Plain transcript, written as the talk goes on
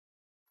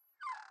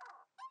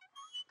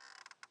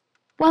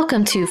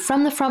Welcome to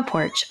From the Front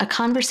Porch, a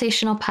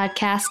conversational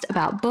podcast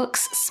about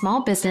books,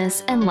 small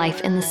business, and life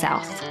in the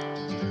South.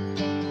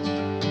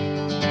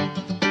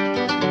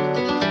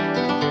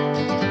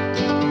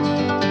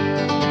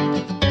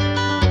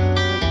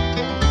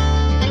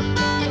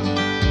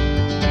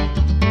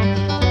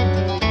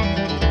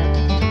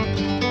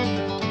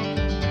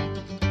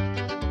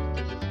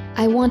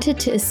 I wanted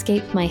to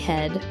escape my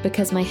head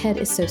because my head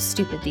is so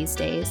stupid these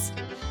days.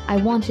 I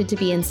wanted to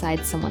be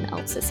inside someone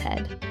else's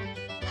head.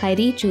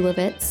 Heidi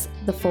Julavits,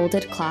 The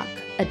Folded Clock,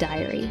 A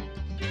Diary.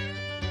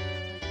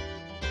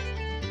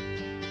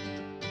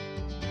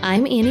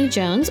 I'm Annie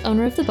Jones,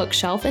 owner of The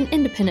Bookshelf, an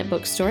independent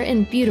bookstore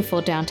in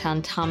beautiful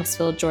downtown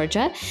Thomasville,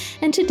 Georgia.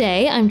 And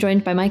today I'm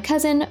joined by my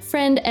cousin,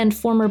 friend, and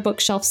former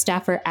Bookshelf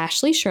staffer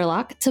Ashley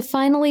Sherlock to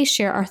finally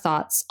share our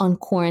thoughts on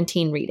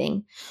quarantine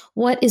reading.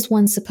 What is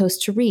one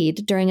supposed to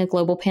read during a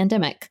global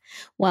pandemic?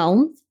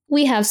 Well,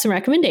 we have some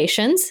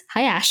recommendations.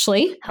 Hi,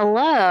 Ashley.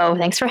 Hello.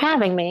 Thanks for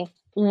having me.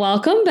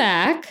 Welcome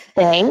back.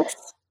 Thanks.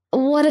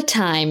 What a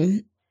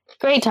time.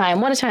 Great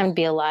time. What a time to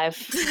be alive.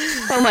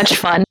 So much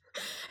fun.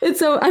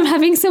 I'm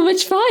having so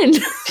much fun.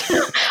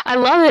 I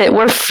love it.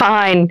 We're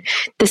fine.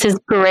 This is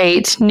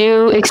great.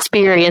 New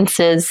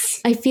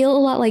experiences. I feel a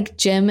lot like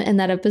Jim in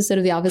that episode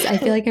of The Office. I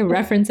feel like I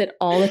reference it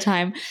all the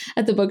time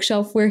at the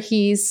bookshelf where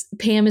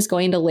Pam is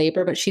going to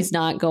labor, but she's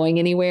not going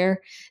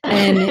anywhere.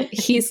 And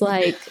he's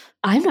like,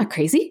 I'm not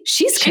crazy.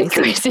 She's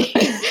crazy.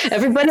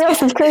 Everybody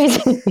else is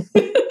crazy.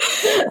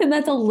 And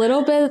that's a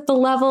little bit the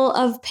level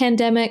of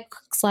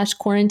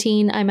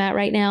pandemic/quarantine I'm at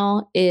right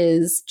now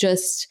is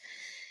just,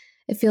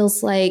 it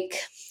feels like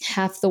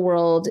half the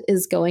world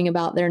is going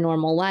about their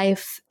normal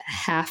life.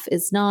 Half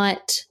is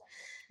not.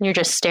 You're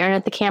just staring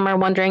at the camera,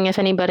 wondering if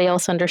anybody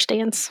else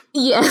understands.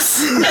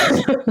 Yes,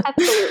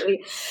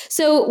 absolutely.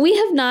 So we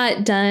have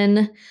not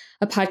done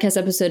a podcast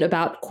episode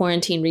about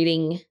quarantine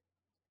reading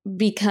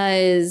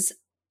because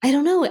I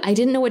don't know. I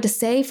didn't know what to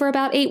say for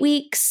about 8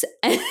 weeks.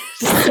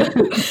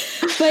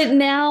 But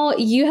now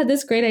you had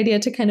this great idea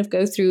to kind of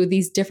go through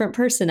these different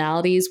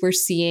personalities we're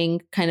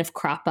seeing kind of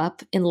crop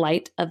up in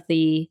light of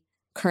the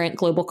current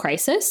global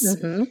crisis.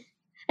 Mm-hmm.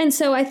 And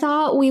so I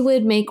thought we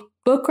would make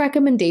book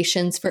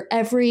recommendations for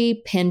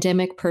every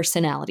pandemic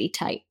personality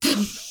type.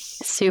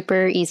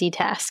 Super easy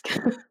task.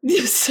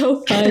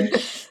 So fun.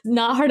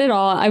 Not hard at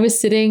all. I was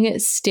sitting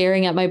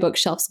staring at my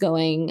bookshelves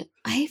going,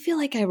 I feel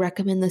like I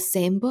recommend the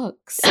same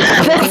books.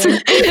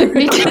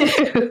 Me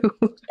too.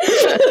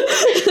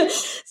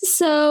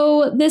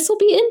 So this will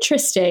be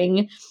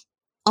interesting.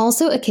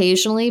 Also,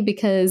 occasionally,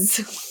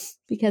 because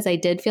I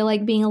did feel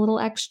like being a little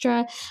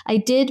extra, I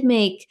did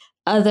make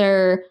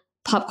other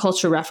pop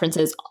culture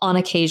references on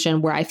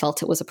occasion where I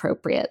felt it was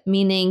appropriate,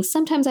 meaning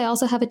sometimes I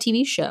also have a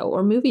TV show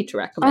or movie to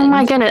recommend. Oh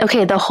my goodness.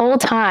 Okay, the whole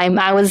time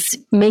I was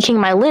making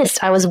my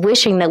list, I was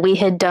wishing that we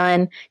had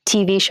done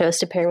TV shows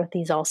to pair with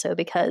these also,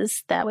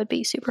 because that would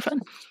be super fun.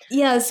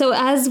 Yeah, so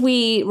as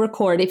we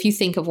record, if you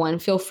think of one,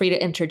 feel free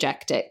to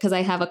interject it, because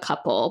I have a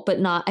couple, but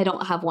I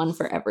don't have one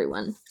for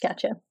everyone.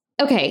 Gotcha.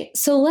 Okay,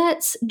 so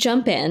let's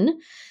jump in.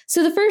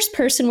 So the first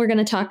person we're going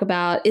to talk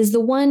about is the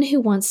one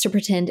who wants to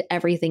pretend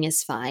everything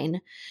is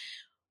fine,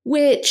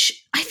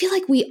 which I feel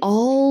like we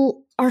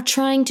all are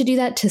trying to do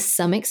that to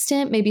some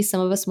extent, maybe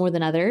some of us more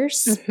than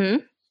others. Mm-hmm.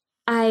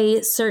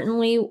 I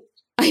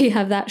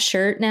have that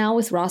shirt now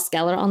with Ross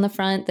Geller on the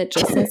front that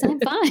just says, I'm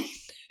fine.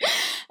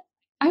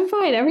 I'm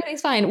fine.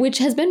 Everything's fine, which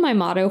has been my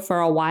motto for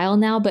a while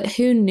now, but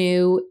who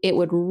knew it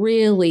would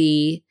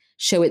really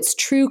show its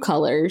true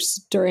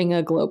colors during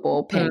a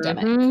global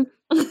pandemic.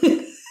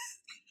 Mm-hmm.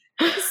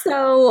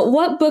 So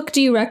what book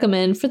do you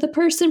recommend for the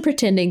person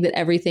pretending that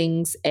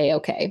everything's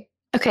A-okay?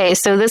 Okay,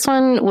 so this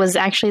one was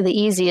actually the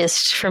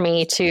easiest for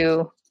me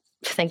to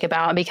think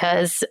about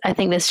because I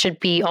think this should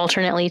be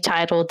alternately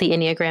titled The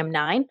Enneagram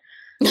 9,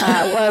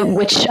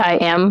 which I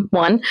am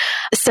one.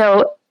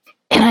 So,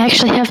 and I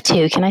actually have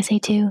two. Can I say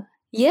two?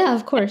 Yeah,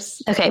 of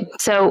course. Okay,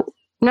 so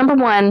number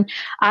one,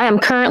 I am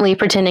currently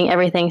pretending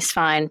everything's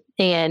fine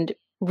and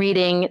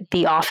reading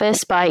The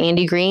Office by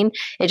Andy Green.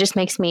 It just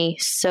makes me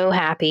so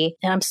happy.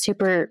 And I'm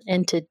super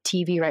into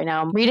TV right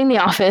now. I'm reading The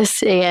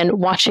Office and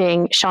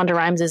watching Shonda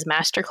Rhimes'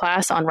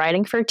 masterclass on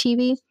writing for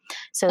TV.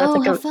 So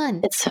that's how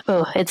fun.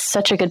 It's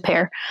such a good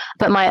pair.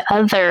 But my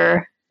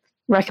other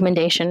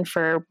recommendation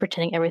for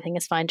pretending everything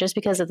is fine, just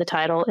because of the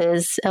title,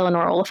 is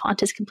Eleanor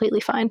Oliphant is Completely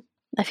Fine.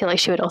 I feel like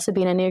she would also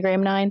be an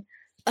Enneagram 9.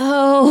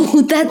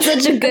 Oh, that's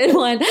such a good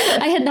one.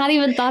 I had not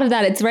even thought of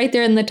that. It's right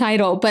there in the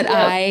title, but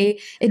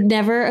it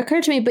never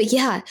occurred to me. But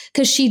yeah,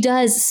 because she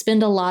does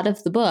spend a lot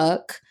of the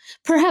book,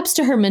 perhaps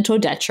to her mental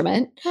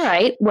detriment.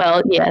 Right.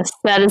 Well, yes,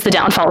 that is the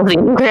downfall of the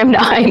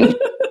Enneagram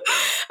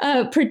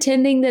 9.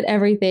 Pretending that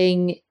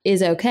everything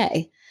is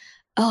okay.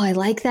 Oh, I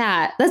like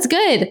that. That's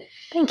good.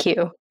 Thank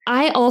you.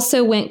 I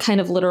also went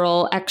kind of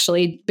literal,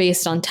 actually,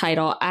 based on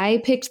title.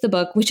 I picked the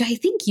book, which I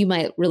think you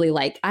might really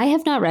like. I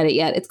have not read it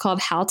yet. It's called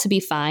How to Be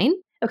Fine.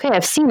 Okay,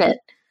 I've seen it.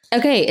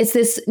 Okay, it's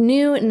this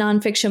new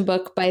nonfiction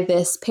book by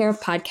this pair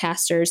of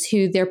podcasters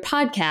who their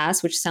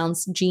podcast, which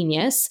sounds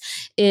genius,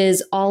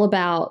 is all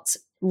about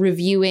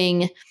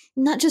reviewing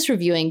not just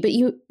reviewing, but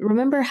you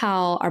remember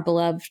how our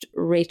beloved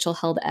Rachel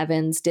Held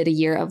Evans did a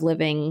year of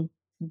living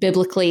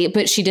biblically,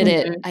 but she did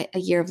it a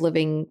year of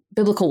living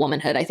biblical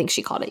womanhood. I think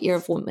she called it year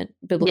of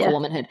biblical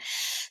womanhood.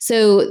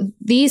 So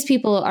these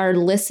people are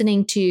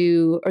listening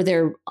to, or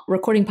they're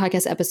recording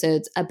podcast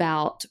episodes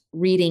about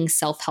reading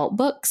self-help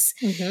books.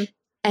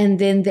 And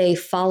then they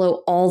follow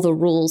all the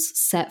rules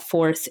set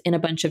forth in a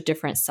bunch of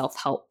different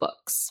self-help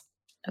books.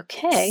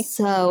 Okay.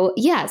 So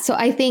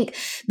I think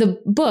the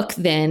book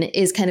then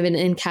is kind of an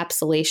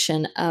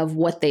encapsulation of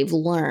what they've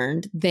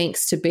learned,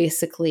 thanks to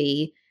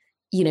basically,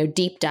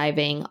 deep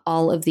diving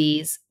all of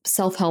these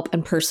self-help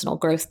and personal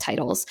growth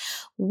titles,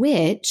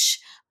 which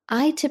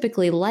I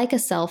typically like a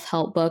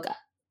self-help book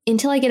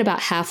until I get about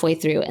halfway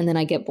through and then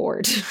I get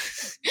bored.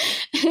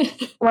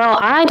 Well,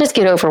 I just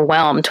get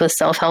overwhelmed with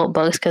self-help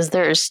books because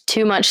there's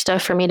too much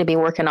stuff for me to be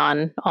working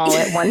on all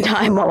at one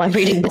time while I'm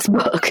reading this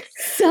book.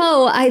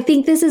 So I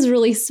think this is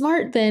really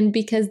smart then,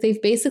 because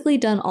they've basically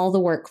done all the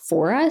work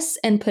for us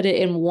and put it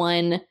in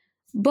one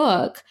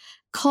book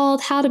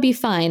called How to Be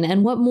Fine.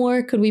 And what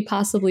more could we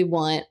possibly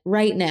want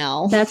right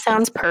now? That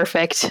sounds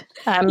perfect.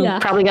 I'm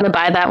probably going to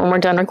buy that when we're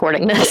done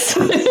recording this.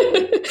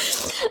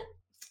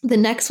 The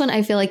next one,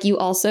 I feel like you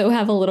also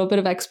have a little bit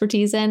of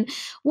expertise in.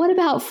 What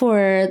about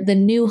for the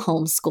new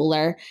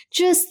homeschooler?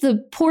 Just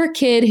the poor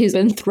kid who's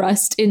been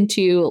thrust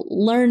into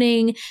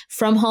learning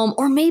from home,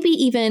 or maybe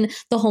even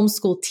the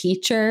homeschool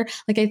teacher.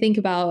 Like I think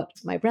about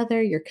my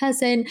brother, your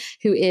cousin,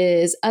 who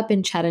is up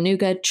in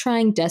Chattanooga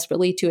trying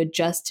desperately to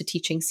adjust to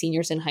teaching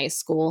seniors in high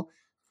school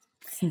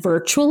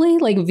virtually,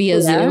 like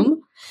via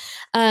Zoom.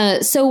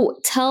 So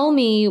tell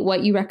me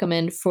what you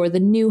recommend for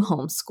the new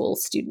homeschool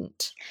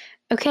student.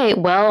 Okay,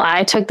 well,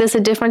 I took this a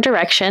different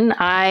direction.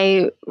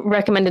 I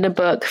recommended a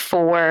book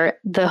for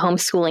the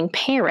homeschooling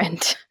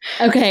parent.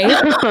 Okay.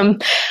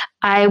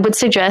 I would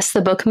suggest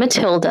the book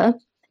Matilda,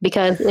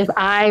 because if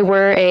I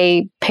were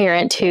a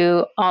parent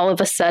who all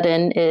of a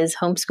sudden is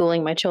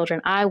homeschooling my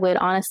children, I would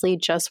honestly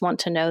just want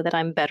to know that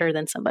I'm better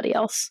than somebody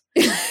else.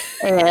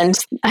 And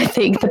I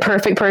think the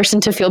perfect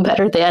person to feel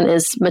better than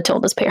is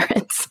Matilda's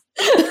parents.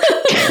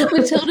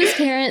 Matilda's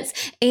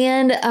parents.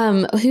 And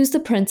who's the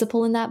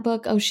principal in that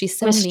book? Oh, she's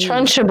so Miss mean.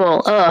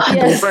 Trunchbull. Ugh,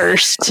 the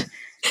worst.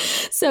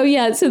 So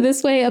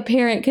this way a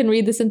parent can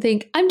read this and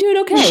think, I'm doing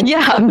okay.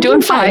 Yeah, I'm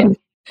doing fine.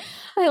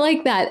 I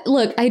like that.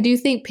 Look, I do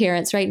think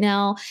parents right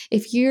now,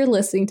 if you're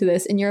listening to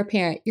this and you're a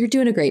parent, you're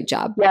doing a great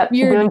job. Yeah,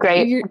 you're doing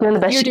great. You're doing the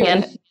best you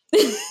can.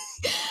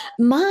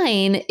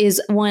 Mine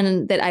is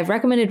one that I've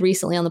recommended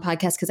recently on the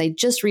podcast because I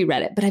just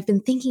reread it, but I've been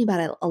thinking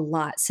about it a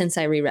lot since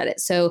I reread it.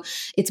 So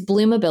it's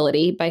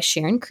Bloomability by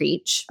Sharon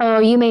Creech. Oh,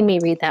 you made me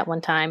read that one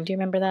time. Do you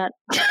remember that?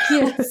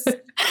 Yes.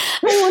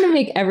 I want to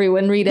make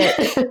everyone read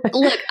it.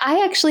 Look,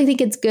 I actually think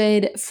it's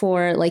good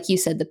for, like you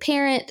said, the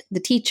parent, the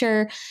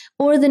teacher,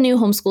 or the new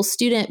homeschool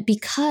student,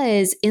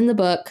 because in the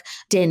book,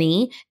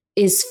 Denny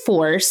is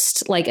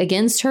forced, like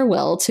against her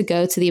will, to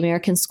go to the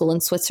American school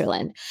in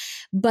Switzerland.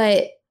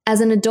 But as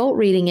an adult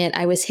reading it,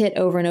 I was hit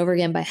over and over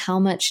again by how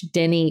much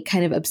Denny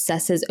kind of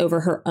obsesses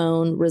over her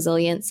own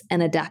resilience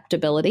and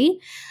adaptability.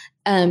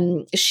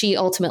 She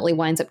ultimately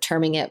winds up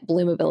terming it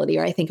bloomability,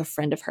 or I think a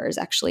friend of hers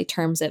actually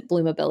terms it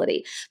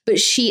bloomability. But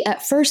she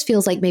at first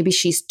feels like maybe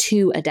she's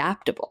too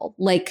adaptable.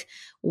 Like,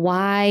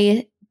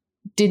 why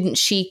didn't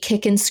she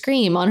kick and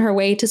scream on her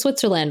way to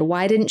Switzerland?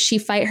 Why didn't she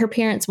fight her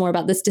parents more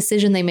about this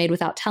decision they made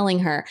without telling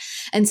her?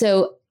 And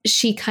so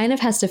she kind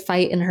of has to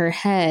fight in her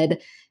head.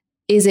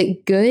 Is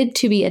it good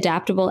to be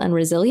adaptable and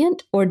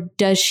resilient, or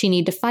does she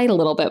need to fight a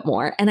little bit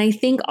more? And I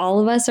think all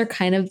of us are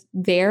kind of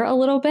there a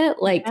little bit.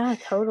 Like, yeah,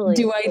 totally.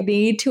 Do I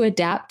need to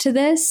adapt to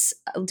this?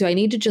 Do I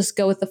need to just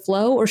go with the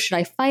flow, or should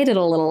I fight it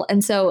a little?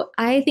 And so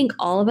I think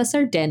all of us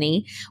are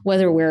Denny,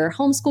 whether we're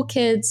homeschool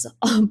kids,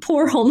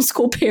 poor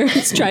homeschool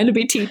parents trying to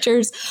be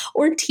teachers,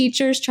 or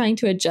teachers trying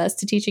to adjust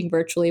to teaching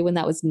virtually when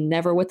that was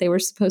never what they were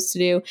supposed to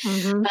do.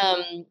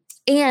 Mm-hmm.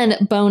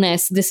 And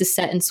bonus, this is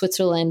set in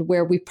Switzerland,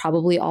 where we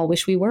probably all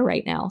wish we were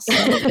right now. So.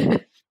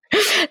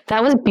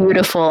 That was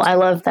beautiful. I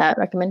love that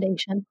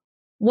recommendation.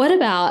 What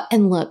about,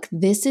 and look,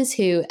 this is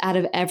who, out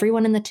of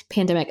everyone in the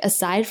pandemic,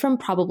 aside from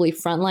probably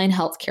frontline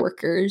healthcare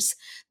workers,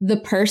 the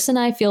person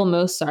I feel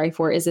most sorry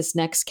for is this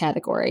next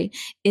category.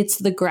 It's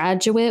the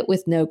graduate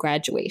with no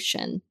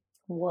graduation.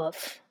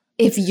 Woof.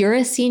 If you're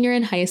a senior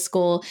in high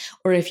school,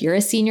 or if you're a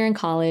senior in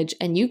college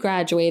and you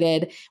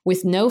graduated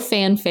with no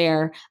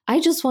fanfare, I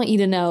just want you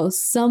to know,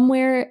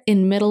 somewhere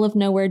in middle of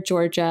nowhere,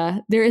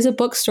 Georgia, there is a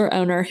bookstore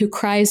owner who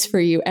cries for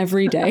you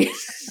every day,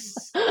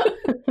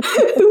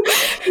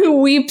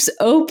 who weeps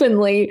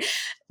openly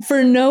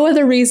for no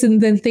other reason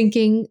than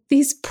thinking,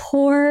 these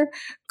poor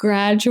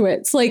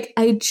graduates. Like,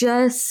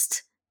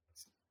 it's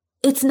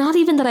not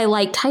even that I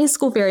liked high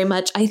school very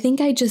much. I think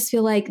I just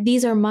feel like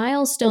these are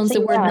milestones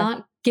that we're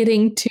not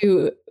getting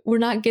to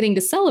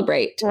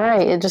celebrate.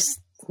 Right. It's just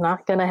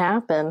not going to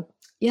happen.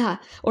 Yeah.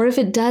 Or if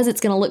it does,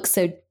 it's going to look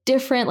so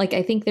different. Like,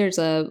 I think there's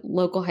a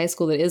local high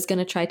school that is going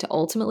to try to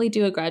ultimately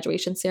do a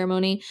graduation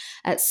ceremony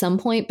at some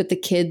point, but the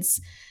kids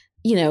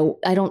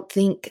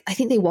I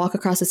think they walk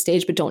across the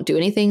stage but don't do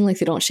anything. Like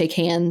they don't shake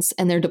hands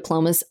and their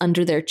diploma's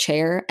under their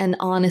chair. And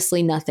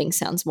honestly, nothing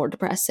sounds more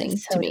depressing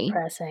It's so to me.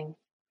 depressing.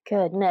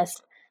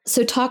 Goodness.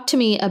 So talk to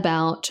me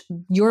about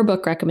your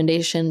book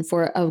recommendation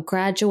for a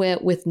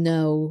graduate with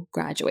no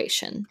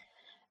graduation.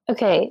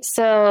 Okay,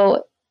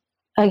 so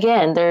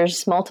again,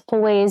 there's multiple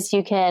ways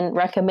you can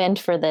recommend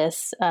for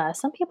this.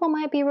 Some people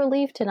might be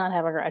relieved to not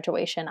have a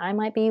graduation. I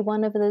might be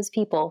one of those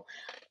people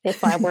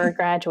if I were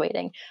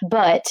graduating.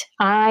 But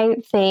I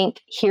think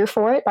Here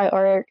For It by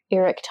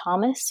Eric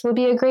Thomas would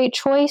be a great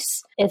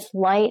choice. It's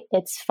light,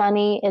 it's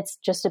funny, it's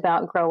just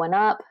about growing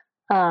up.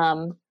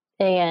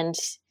 And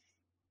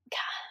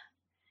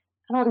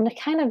I don't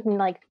kind of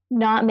like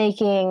not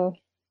making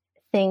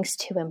things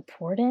too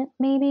important,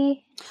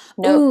 maybe.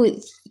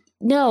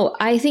 No,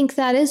 I think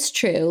that is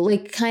true.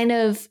 Like, kind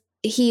of,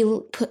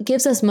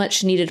 gives us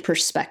much needed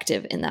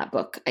perspective in that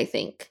book, I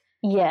think.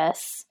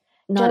 Yes.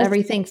 Not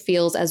everything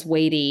feels as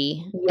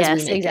weighty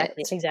as we make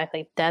exactly. it.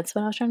 Exactly. That's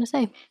what I was trying to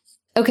say.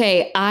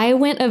 Okay, I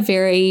went a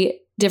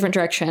very different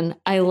direction.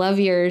 I love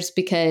yours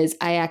because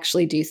I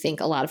actually do think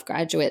a lot of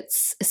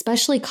graduates,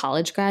 especially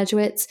college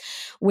graduates,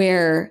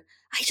 where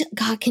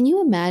God, can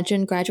you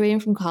imagine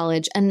graduating from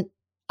college? And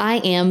I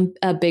am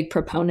a big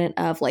proponent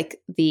of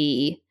like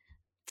the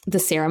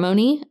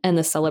ceremony and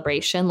the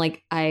celebration.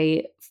 Like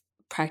I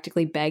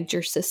practically begged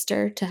your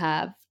sister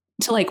to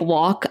like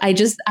walk. I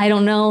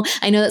don't know.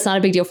 I know that's not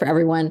a big deal for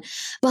everyone,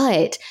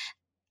 but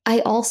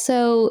I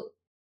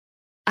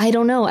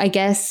don't know. I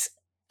guess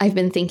I've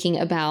been thinking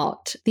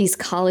about these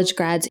college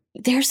grads.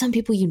 There are some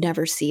people you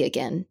never see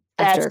again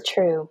after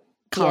true.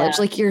 college.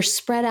 Yeah. Like you're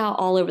spread out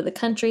all over the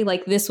country.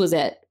 Like this was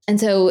it. And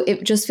so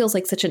it just feels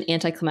like such an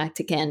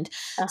anticlimactic end.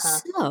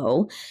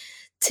 So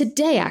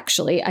today,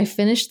 actually, I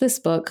finished this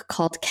book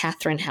called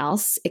Catherine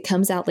House. It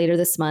comes out later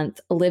this month.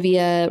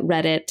 Olivia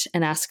read it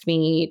and asked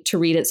me to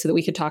read it so that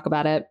we could talk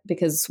about it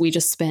because we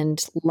just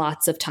spend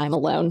lots of time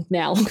alone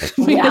now.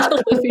 Yeah.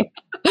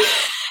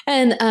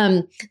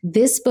 And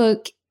this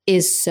book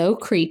is so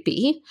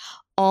creepy,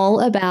 all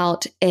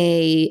about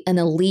an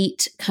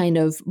elite kind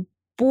of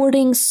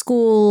boarding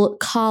school,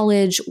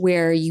 college,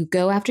 where you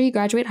go after you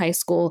graduate high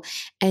school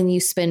and you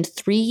spend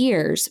 3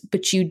 years,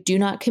 but you do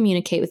not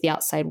communicate with the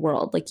outside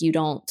world. Like you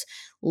don't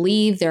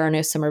leave. There are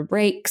no summer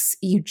breaks.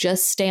 You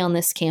just stay on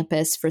this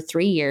campus for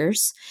 3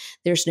 years.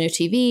 There's no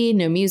TV,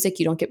 no music.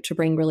 You don't get to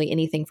bring really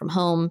anything from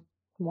home.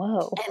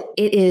 Whoa. And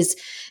it is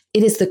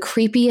the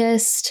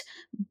creepiest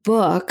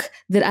book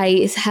that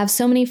I have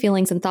so many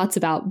feelings and thoughts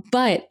about.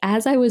 But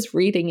as I was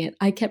reading it,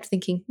 I kept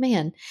thinking,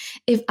 man,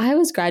 if I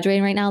was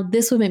graduating right now,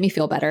 this would make me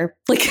feel better.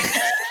 Like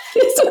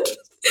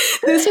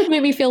this would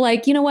make me feel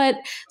like, you know what?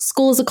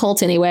 School is a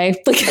cult anyway.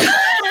 Like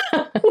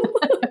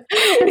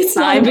it's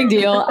not a big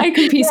deal. I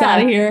can peace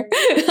out of here.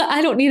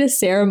 I don't need a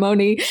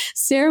ceremony.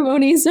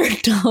 Ceremonies are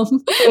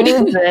dumb. What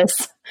is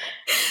this?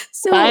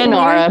 So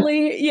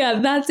weirdly,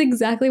 yeah, that's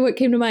exactly what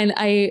came to mind.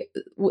 I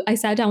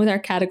sat down with our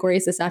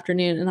categories this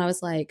afternoon and I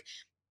was like,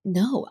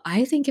 no,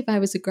 I think if I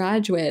was a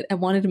graduate and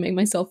wanted to make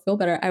myself feel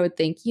better, I would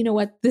think, you know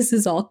what, this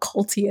is all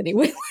culty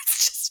anyway.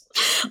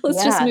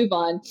 Let's just move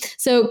on.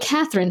 So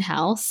Catherine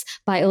House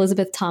by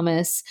Elizabeth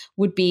Thomas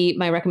would be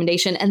my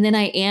recommendation. And then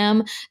I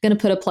am going to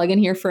put a plug in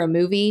here for a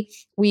movie.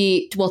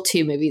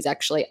 Two movies,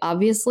 actually.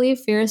 Obviously,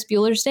 Ferris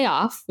Bueller's Day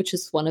Off, which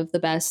is one of the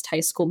best high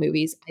school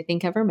movies I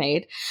think ever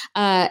made.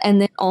 And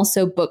then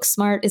also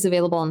Booksmart is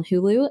available on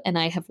Hulu, and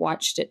I have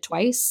watched it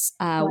twice.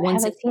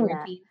 Once in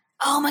quarantine.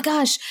 Oh my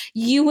gosh,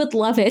 you would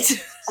love it.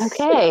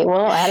 Okay,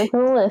 well, add it to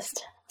the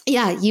list.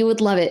 Yeah, you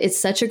would love it. It's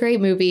such a great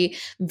movie,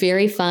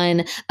 very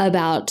fun,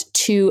 about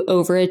two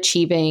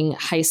overachieving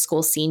high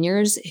school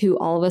seniors who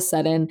all of a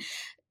sudden,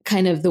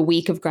 kind of the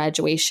week of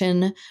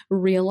graduation,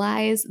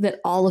 realize that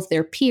all of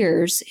their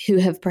peers who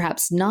have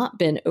perhaps not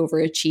been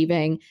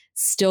overachieving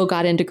still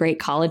got into great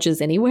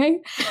colleges anyway.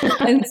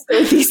 And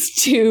so these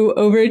two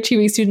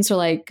overachieving students are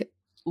like,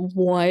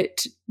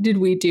 what did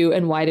we do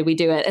and why did we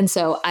do it? And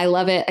so I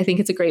love it. I think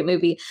it's a great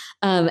movie.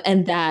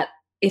 And that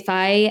if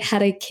I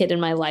had a kid in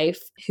my life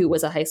who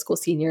was a high school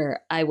senior,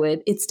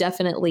 it's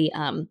definitely,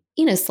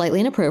 slightly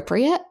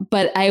inappropriate,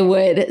 but I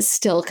would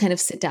still kind of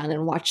sit down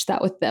and watch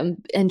that with them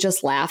and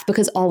just laugh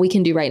because all we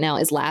can do right now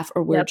is laugh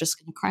or we're just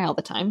going to cry all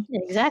the time.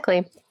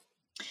 Exactly.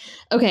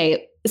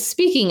 Okay.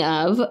 Speaking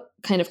of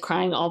kind of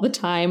crying all the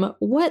time,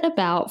 what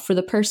about for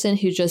the person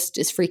who just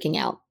is freaking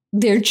out?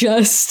 They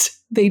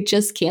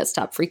just can't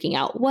stop freaking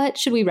out. What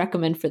should we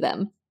recommend for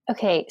them?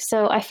 Okay.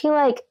 So I feel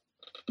like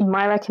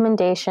my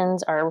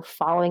recommendations are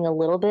following a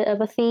little bit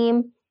of a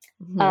theme,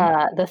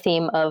 the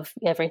theme of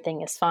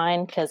everything is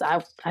fine, because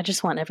I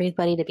just want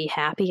everybody to be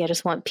happy. I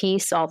just want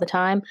peace all the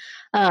time.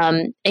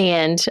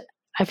 And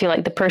I feel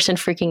like the person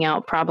freaking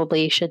out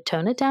probably should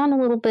tone it down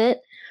a little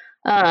bit,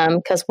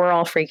 because we're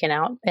all freaking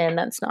out and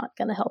that's not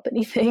going to help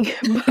anything.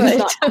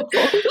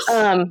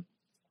 But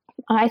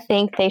I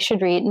think they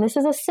should read, and this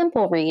is a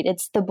simple read.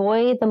 It's The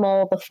Boy, the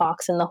Mole, the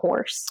Fox, and the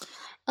Horse.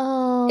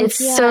 Oh,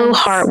 It's yes. so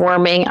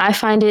heartwarming. I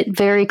find it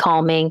very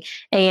calming.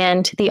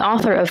 And the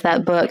author of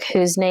that book,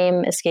 whose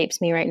name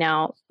escapes me right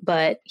now,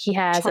 but he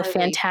has Charlie.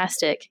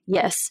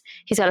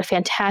 he's got a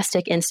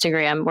fantastic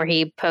Instagram where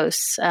he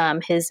posts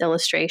his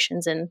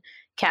illustrations and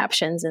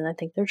captions. And I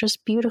think they're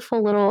just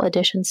beautiful little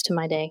additions to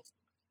my day.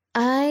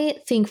 I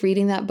think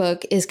reading that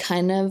book is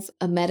kind of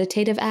a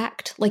meditative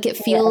act. Like it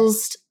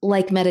feels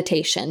like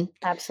meditation.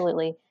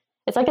 Absolutely.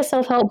 It's like a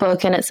self-help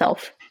book in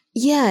itself.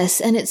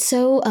 Yes. And it's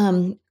so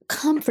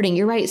comforting.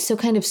 You're right. So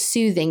kind of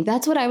soothing.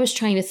 That's what I was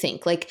trying to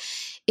think. Like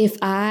if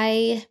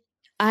I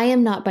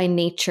am not by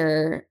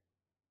nature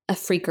a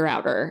freaker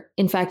outer.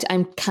 In fact,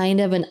 I'm kind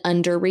of an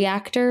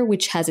underreactor,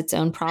 which has its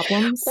own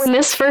problems. When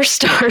this first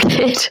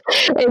started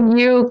and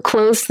you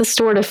closed the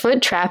store to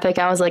foot traffic,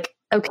 I was like,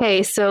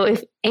 okay, so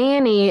if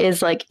Annie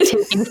is like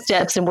taking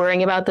steps and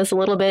worrying about this a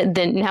little bit,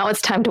 then now it's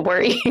time to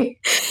worry.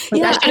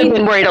 I should have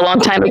been worried a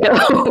long time ago.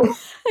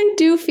 I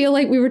do feel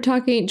like we were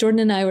talking, Jordan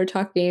and I were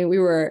talking,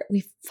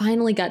 we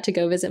finally got to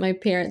go visit my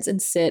parents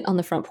and sit on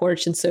the front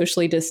porch and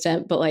socially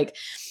distant, but like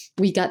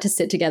we got to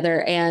sit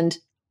together and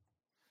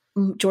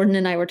Jordan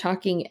and I were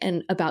talking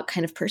and about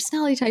kind of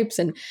personality types,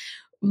 and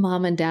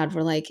mom and dad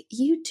were like,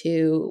 you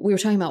two, we were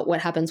talking about what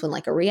happens when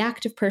like a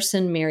reactive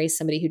person marries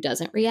somebody who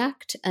doesn't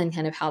react and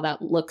kind of how that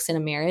looks in a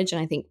marriage.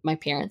 And I think my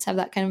parents have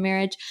that kind of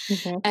marriage.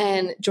 Mm-hmm.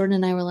 And Jordan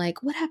and I were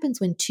like, what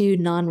happens when two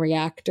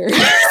non-reactors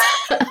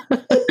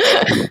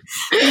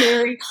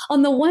marry?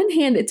 On the one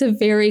hand, it's a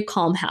very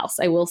calm house,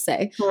 I will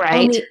say. Right.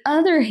 On the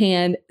other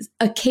hand,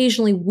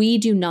 occasionally we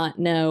do not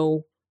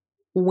know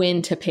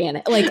when to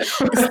panic. Like,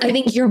 I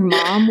think your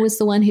mom was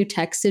the one who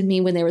texted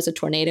me when there was a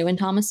tornado in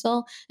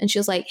Thomasville. And she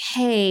was like,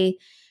 hey,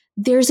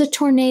 there's a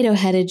tornado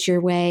headed your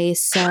way.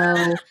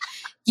 So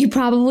you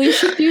probably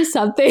should do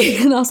something.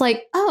 And I was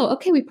like, oh,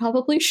 okay, we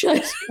probably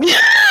should.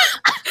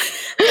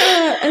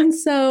 And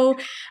so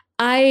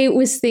I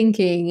was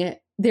thinking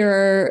there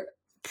are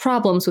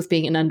problems with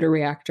being an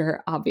underreactor,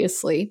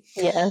 obviously.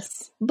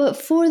 Yes. But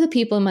for the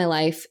people in my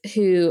life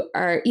who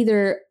are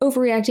either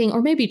overreacting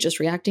or maybe just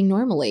reacting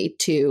normally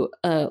to,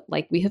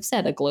 like we have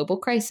said, a global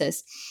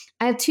crisis,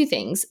 I have two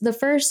things. The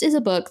first is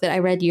a book that I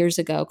read years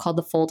ago called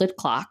The Folded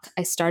Clock.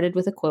 I started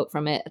with a quote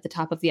from it at the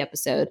top of the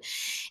episode.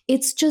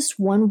 It's just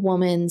one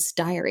woman's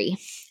diary.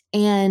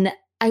 And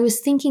I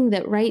was thinking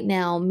that right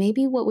now,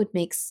 maybe what would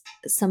make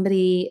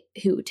somebody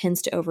who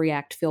tends to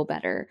overreact feel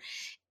better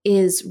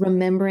is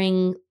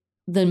remembering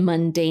the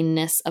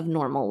mundaneness of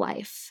normal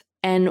life.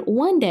 And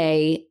one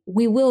day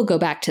we will go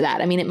back to that.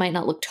 I mean, it might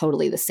not look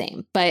totally the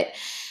same, but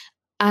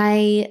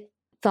I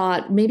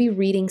thought maybe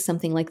reading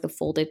something like The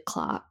Folded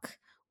Clock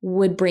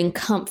would bring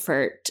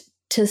comfort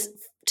to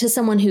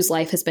someone whose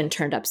life has been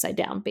turned upside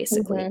down,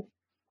 basically. Mm-hmm.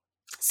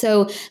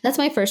 So that's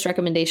my first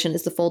recommendation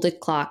is The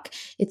Folded Clock.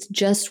 It's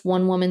just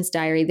one woman's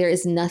diary. There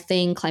is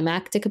nothing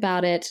climactic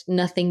about it,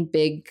 nothing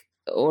big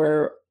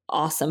or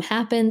awesome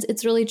happens.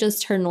 It's really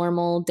just her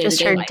normal day-to-day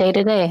Just her life.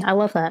 day-to-day. I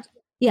love that.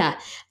 Yeah.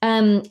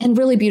 And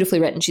really beautifully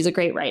written. She's a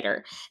great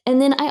writer.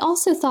 And then I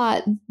also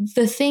thought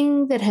the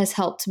thing that has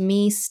helped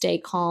me stay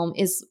calm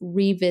is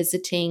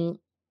revisiting,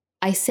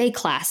 I say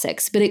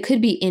classics, but it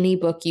could be any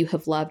book you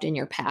have loved in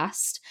your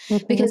past,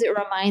 mm-hmm. because it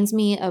reminds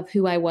me of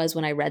who I was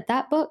when I read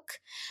that book.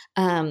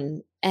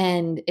 And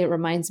it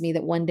reminds me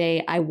that one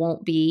day I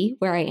won't be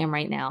where I am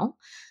right now.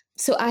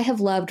 So I have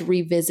loved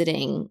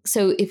revisiting.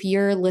 So if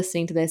you're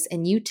listening to this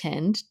and you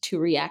tend to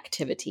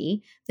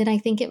reactivity, then I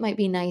think it might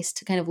be nice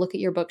to kind of look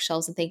at your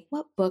bookshelves and think,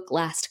 what book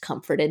last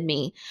comforted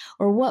me?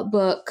 Or what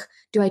book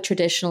do I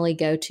traditionally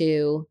go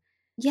to?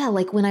 Yeah,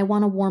 like when I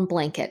want a warm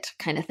blanket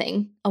kind of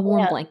thing, a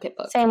warm blanket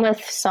book. Same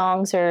with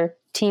songs or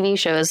TV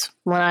shows.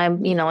 When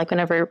I'm, like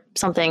whenever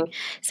something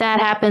sad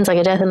happens, like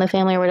a death in the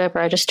family or whatever,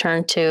 I just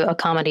turn to a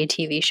comedy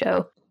TV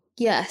show.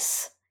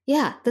 Yes.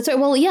 Yeah, that's right.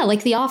 Well, yeah,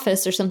 like The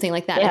Office or something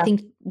like that. Yeah. I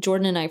think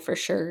Jordan and I for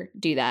sure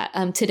do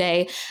that.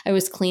 Today I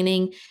was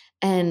cleaning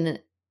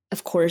and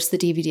of course the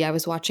DVD I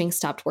was watching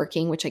stopped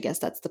working, which I guess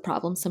that's the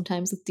problem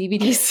sometimes with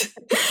DVDs.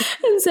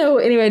 And so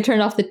anyway, I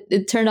turned off the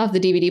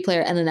DVD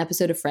player and an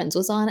episode of Friends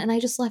was on and I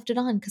just left it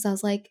on because I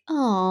was like,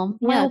 oh,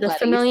 yeah, the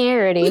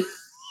familiarity.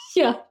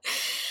 Yeah.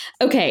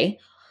 Okay.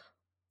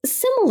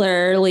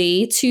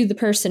 Similarly to the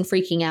person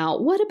freaking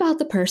out, what about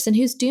the person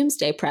who's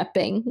doomsday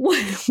prepping?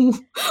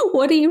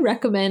 What do you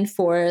recommend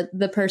for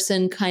the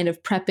person kind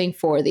of prepping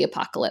for the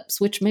apocalypse,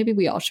 which maybe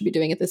we all should be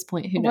doing at this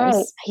point? Who knows?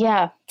 Right.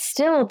 Yeah.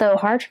 Still, though,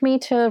 hard for me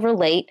to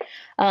relate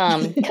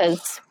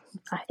because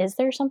is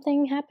there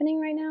something happening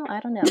right now?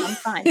 I don't know. I'm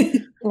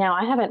fine. Now,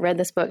 I haven't read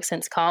this book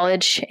since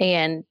college,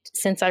 and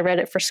since I read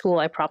it for school,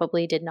 I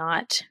probably did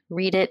not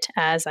read it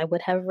as I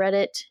would have read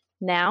it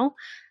now.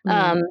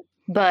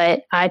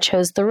 But I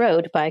chose The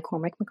Road by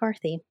Cormac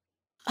McCarthy.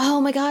 Oh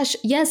my gosh.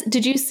 Yes.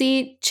 Did you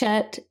see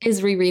Chet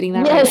is rereading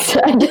that? Yes,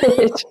 right? I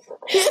did.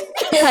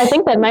 Yeah, I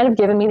think that might have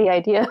given me the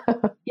idea.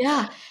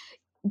 Yeah.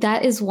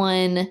 That is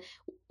one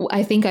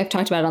I think I've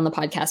talked about it on the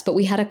podcast, but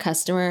we had a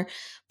customer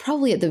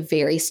probably at the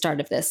very start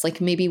of this,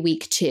 like maybe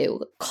week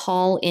 2,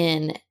 call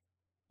in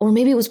or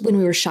maybe it was when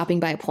we were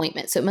shopping by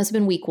appointment. So it must have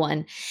been week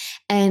 1.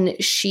 And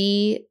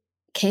she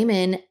came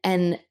in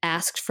and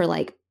asked for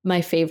like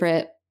my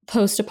favorite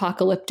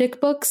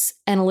post-apocalyptic books.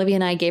 And Olivia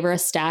and I gave her a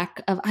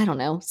stack of, I don't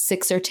know,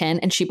 6 or 10,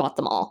 and she bought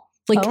them all.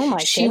 Like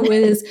she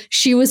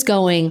was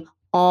going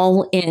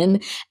all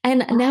in.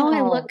 And now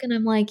I look and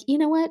I'm like, you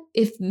know what?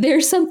 If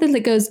there's something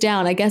that goes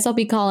down, I guess I'll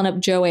be calling up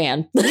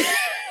Joanne to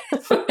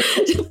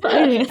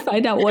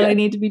find out what I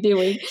need to be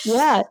doing.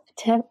 Yeah.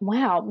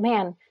 Wow,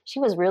 man, she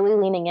was really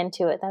leaning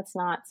into it. That's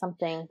not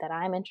something that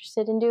I'm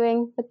interested in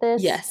doing with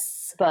this.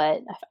 Yes.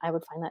 But I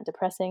would find that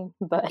depressing.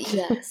 But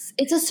yes,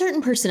 it's a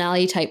certain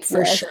personality type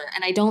for sure.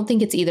 And I don't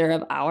think it's either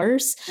of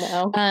ours.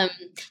 No.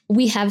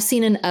 We have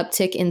seen an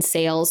uptick in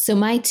sales. So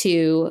my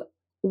 2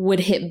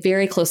 would hit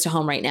very close to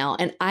home right now.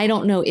 And I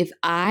don't know if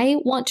I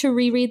want to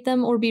reread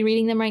them or be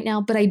reading them right now,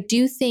 but I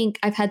do think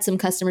I've had some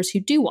customers who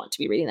do want to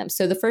be reading them.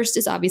 So the first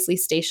is obviously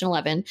Station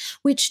 11,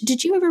 which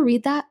did you ever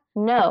read that?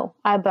 No,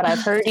 but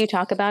I've heard you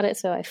talk about it,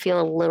 so I feel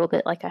a little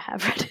bit like I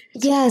have read it.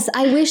 Yes,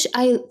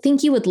 I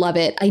think you would love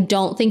it. I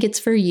don't think it's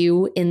for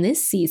you in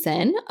this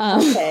season.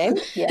 Okay,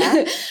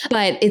 yeah.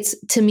 But it's,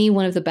 to me,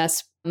 one of the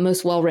best,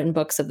 most well-written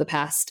books of the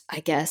past, I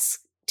guess,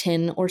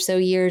 10 or so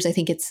years. I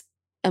think it's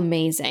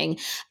amazing.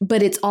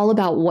 But it's all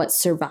about what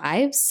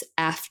survives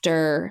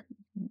after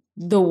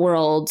the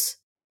world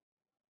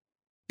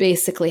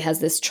basically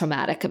has this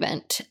traumatic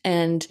event.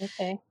 And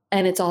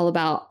it's all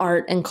about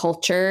art and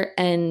culture.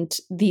 And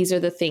these are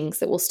the things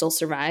that will still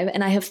survive.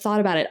 And I have thought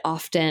about it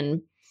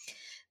often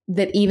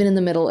that even in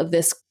the middle of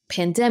this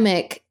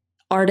pandemic,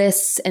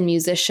 artists and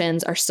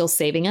musicians are still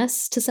saving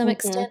us to some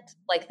extent.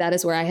 Like that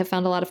is where I have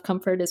found a lot of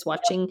comfort, is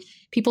watching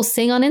people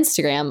sing on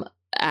Instagram.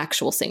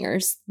 Actual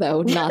singers,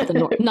 though, not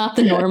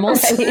the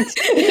normals.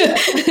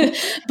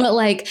 But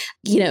like,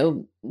 you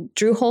know,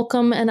 Drew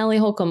Holcomb and Ellie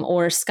Holcomb,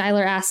 or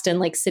Skylar Aston,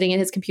 like sitting at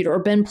his computer, or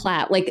Ben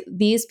Platt, like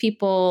these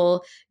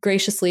people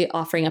graciously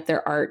offering up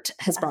their art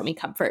has brought me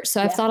comfort.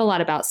 So I've thought a lot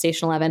about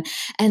Station 11.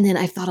 And then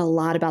I've thought a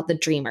lot about The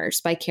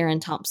Dreamers by Karen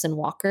Thompson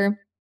Walker.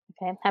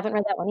 Okay. Haven't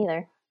read that one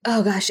either.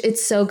 Oh gosh,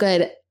 it's so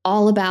good.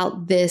 All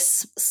about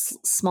this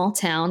small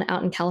town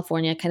out in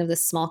California, kind of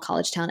this small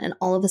college town. And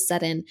all of a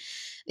sudden,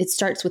 it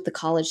starts with the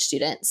college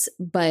students,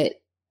 but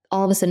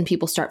all of a sudden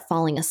people start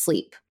falling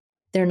asleep.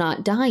 They're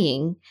not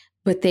dying,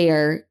 but they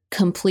are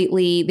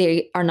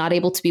not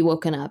able to be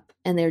woken up,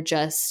 and they're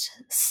just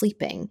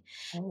sleeping.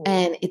 Oh.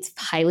 And it's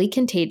highly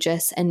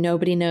contagious, and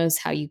nobody knows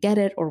how you get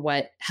it or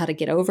how to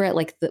get over it,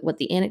 like what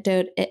the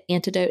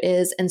antidote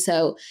is. And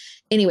so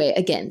anyway,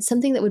 again,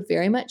 something that would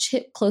very much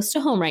hit close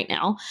to home right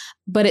now,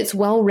 but it's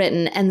well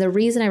written. And the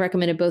reason I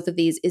recommended both of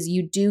these is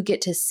you do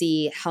get to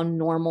see how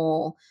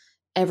normal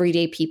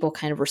everyday people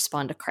kind of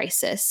respond to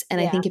crisis.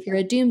 And I think if you're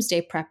a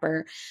doomsday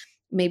prepper,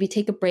 maybe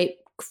take a break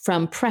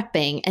from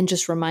prepping and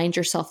just remind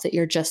yourself that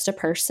you're just a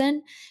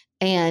person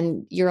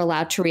and you're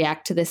allowed to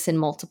react to this in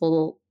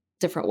multiple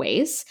different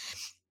ways.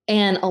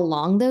 And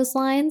along those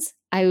lines,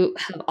 I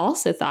have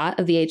also thought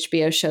of the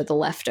HBO show, The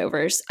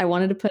Leftovers. I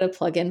wanted to put a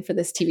plug in for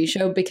this TV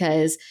show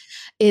because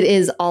it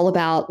is all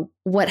about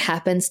what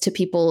happens to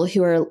people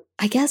who are,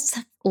 I guess,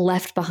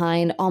 left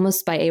behind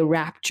almost by a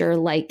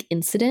rapture-like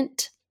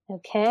incident.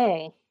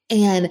 Okay.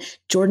 And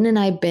Jordan and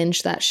I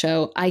binged that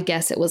show. I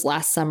guess it was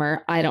last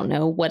summer. I don't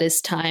know what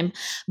is time,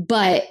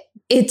 but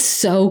it's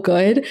so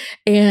good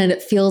and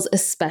it feels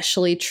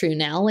especially true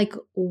now. Like,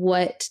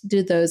 what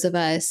do those of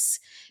us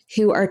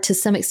who are to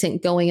some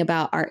extent going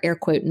about our air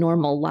quote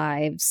normal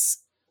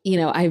lives? You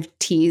know, I've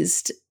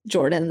teased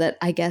Jordan that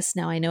I guess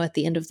now I know at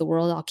the end of the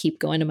world, I'll keep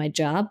going to my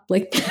job.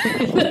 Like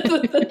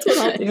that's what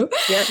I'll do.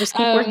 Yeah, just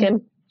keep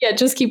working. Yeah,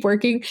 just keep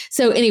working.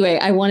 So anyway,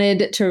 I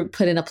wanted to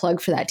put in a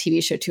plug for that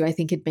TV show too. I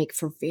think it'd make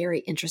for very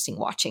interesting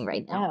watching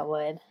right now. Yeah, it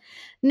would.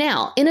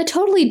 Now, in a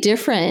totally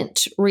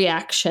different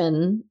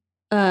reaction,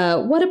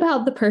 what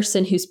about the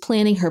person who's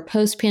planning her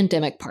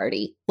post-pandemic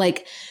party?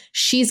 Like,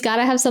 she's got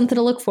to have something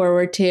to look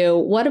forward to.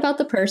 What about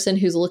the person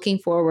who's looking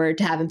forward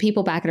to having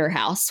people back at her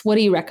house? What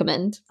do you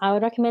recommend? I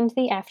would recommend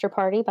The After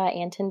Party by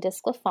Anton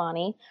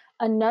Disclafani.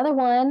 Another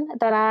one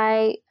that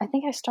I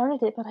think I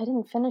started it, but I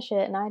didn't finish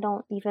it, and I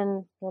don't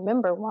even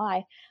remember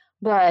why.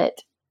 But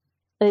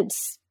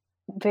it's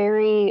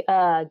very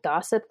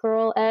Gossip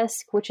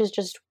Girl-esque, which is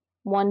just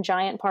one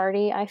giant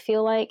party, I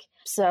feel like.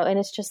 So, and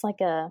it's just like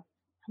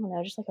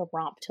just like a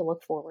romp to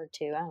look forward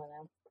to. I don't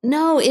know.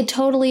 No, it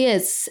totally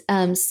is.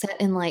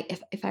 Set in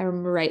like, if I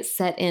remember right,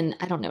 set in,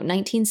 I don't know,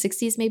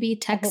 1960s maybe,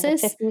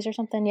 Texas. 50s or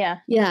something, yeah.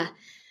 Yeah.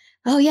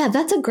 Oh, yeah,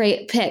 that's a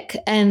great pick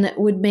and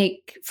would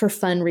make for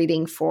fun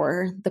reading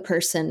for the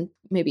person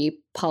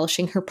maybe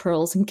polishing her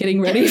pearls and getting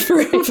ready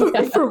for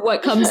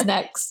what comes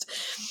next.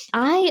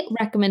 I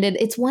recommended,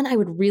 it's one I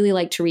would really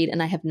like to read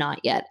and I have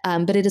not yet,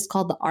 but it is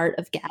called The Art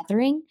of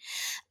Gathering.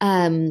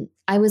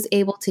 I was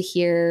able to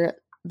hear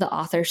the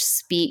author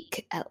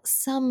speak at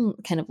some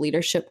kind of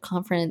leadership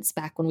conference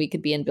back when we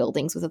could be in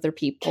buildings with other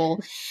people.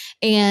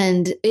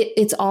 And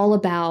it's all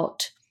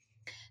about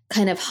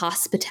kind of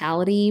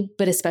hospitality,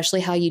 but especially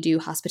how you do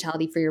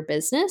hospitality for your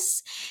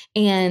business.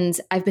 And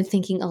I've been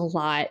thinking a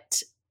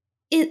lot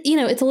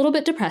it's a little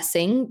bit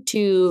depressing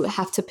to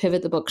have to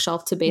pivot the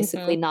bookshelf to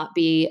basically not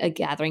be a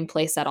gathering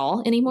place at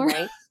all anymore.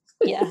 Right.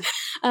 Yeah.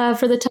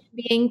 For the time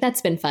being,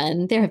 that's been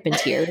fun. There have been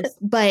tears.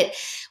 But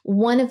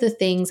one of the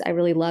things I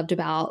really loved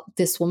about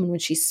this woman when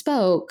she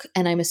spoke,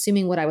 and I'm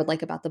assuming what I would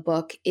like about the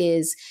book,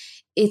 is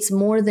it's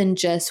more than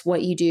just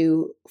what you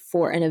do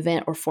for an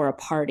event or for a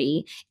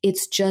party.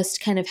 It's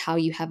just kind of how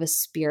you have a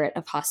spirit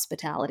of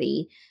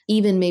hospitality,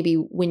 even maybe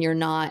when you're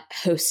not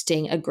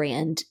hosting a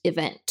grand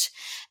event.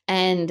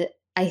 And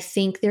I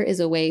think there is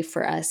a way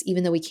for us,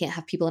 even though we can't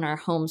have people in our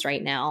homes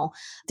right now,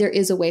 there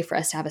is a way for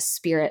us to have a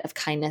spirit of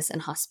kindness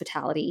and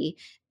hospitality.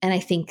 And I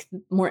think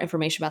more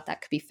information about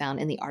that could be found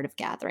in The Art of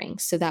Gathering.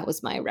 So that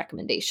was my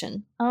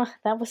recommendation. Oh,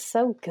 that was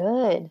so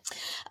good.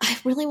 I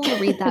really want to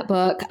read that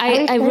book.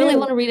 I really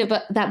want to read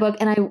that book.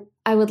 And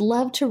I would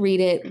love to read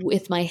it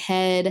with my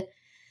head.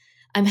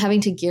 I'm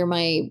having to gear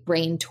my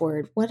brain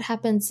toward what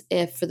happens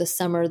if for the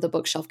summer the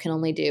bookshelf can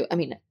only do,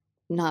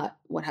 not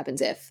what happens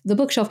if the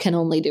bookshelf can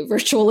only do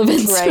virtual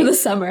events for the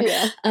summer.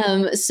 Yeah.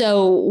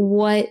 So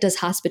what does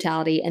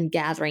hospitality and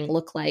gathering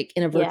look like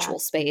in a virtual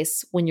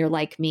space when you're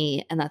like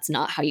me and that's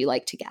not how you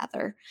like to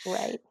gather?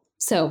 Right.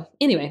 So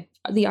anyway,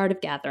 The Art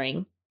of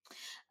Gathering.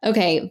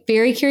 Okay.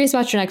 Very curious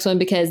about your next one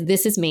because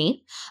this is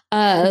me.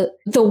 The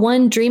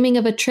one dreaming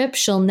of a trip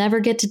she'll never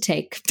get to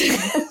take.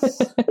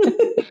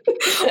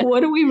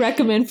 What do we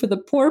recommend for the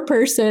poor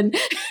person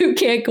who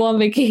can't go on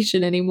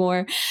vacation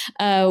anymore?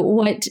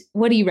 What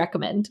do you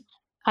recommend?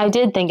 I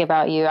did think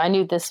about you. I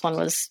knew this one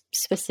was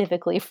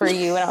specifically for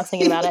you when I was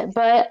thinking about it.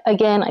 But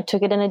again, I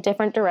took it in a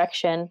different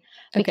direction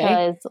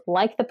because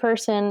like the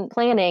person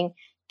planning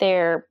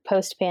their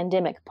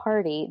post-pandemic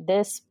party,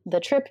 the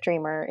trip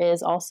dreamer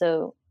is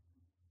also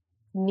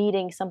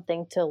needing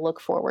something to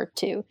look forward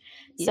to.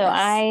 Yes. So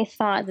I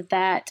thought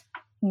that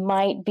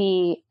might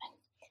be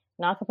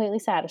not completely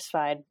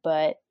satisfied,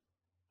 but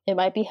it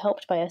might be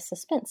helped by a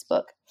suspense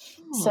book.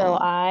 Aww.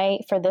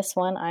 So for this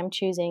one, I'm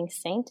choosing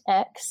Saint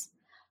X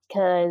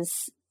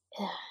because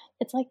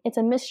it's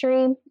a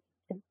mystery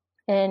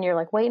and you're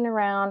like waiting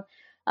around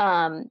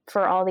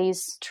for all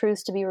these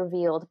truths to be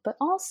revealed. But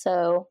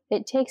also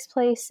it takes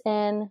place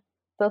in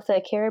both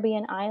a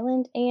Caribbean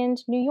island and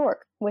New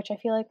York, which I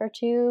feel like are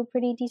two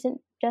pretty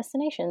decent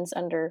destinations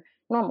under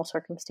normal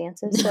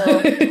circumstances. So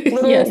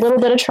little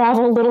bit of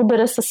travel, a little bit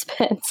of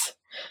suspense.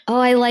 Oh,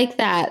 I like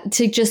that,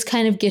 to just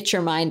kind of get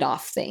your mind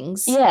off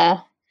things.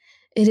 Yeah.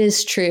 It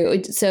is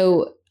true.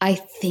 So I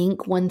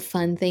think one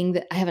fun thing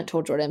that I haven't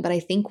told Jordan, but I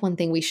think one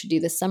thing we should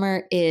do this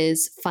summer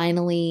is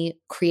finally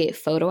create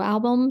photo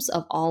albums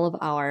of all of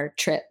our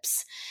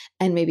trips.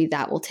 And maybe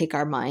that will take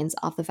our minds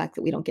off the fact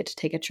that we don't get to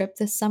take a trip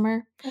this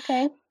summer.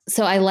 Okay.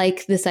 So I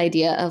like this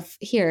idea of,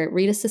 here,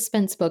 read a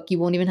suspense book. You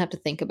won't even have to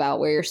think about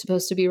where you're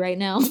supposed to be right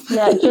now.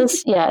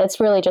 It's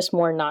really just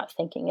more not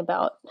thinking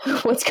about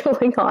what's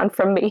going on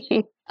from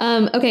me.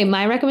 Okay,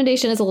 my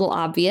recommendation is a little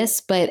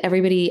obvious, but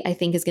everybody, I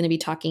think, is going to be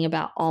talking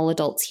about All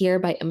Adults Here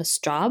by Emma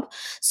Straub.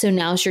 So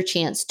now's your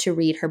chance to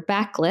read her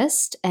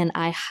backlist, and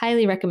I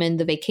highly recommend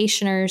The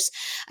Vacationers.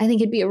 I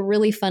think it'd be a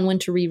really fun one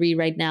to reread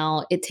right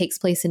now. It takes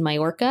place in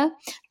Majorca,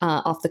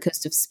 off the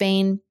coast of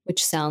Spain,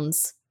 which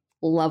sounds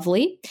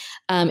lovely.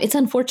 It's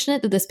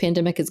unfortunate that this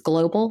pandemic is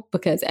global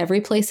because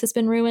every place has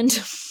been ruined,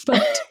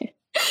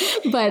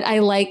 but I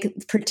like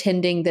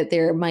pretending that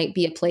there might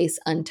be a place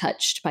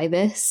untouched by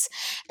this.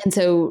 And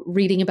so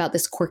reading about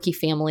this quirky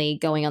family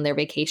going on their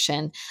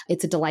vacation,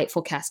 it's a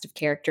delightful cast of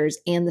characters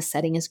and the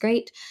setting is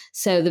great.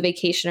 So The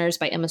Vacationers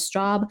by Emma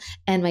Straub.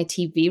 And my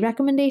TV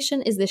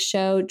recommendation is this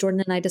show Jordan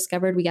and I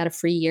discovered. We got a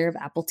free year of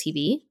Apple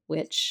TV,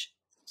 which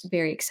is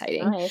very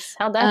exciting. Nice.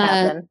 How'd that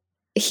happen?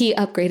 He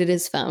upgraded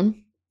his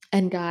phone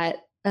and got,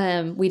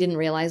 we didn't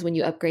realize when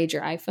you upgrade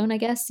your iPhone, I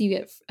guess, you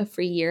get a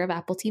free year of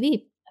Apple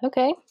TV.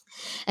 Okay.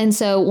 And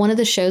so one of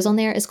the shows on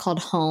there is called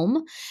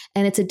Home,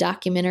 and it's a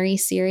documentary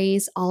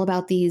series all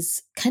about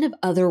these kind of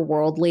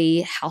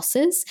otherworldly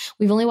houses.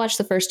 We've only watched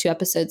the first 2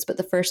 episodes, but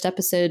the first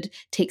episode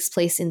takes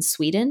place in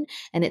Sweden,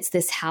 and it's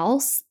this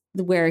house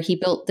where he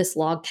built this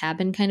log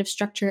cabin kind of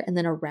structure, and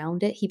then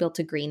around it, he built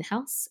a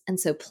greenhouse. And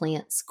so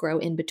plants grow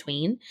in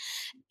between.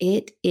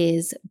 It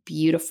is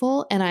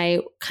beautiful. And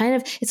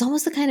it's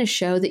almost the kind of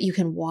show that you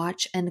can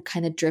watch and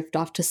kind of drift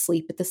off to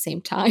sleep at the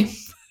same time.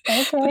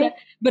 Okay.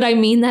 but I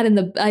mean that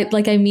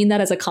I mean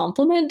that as a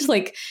compliment.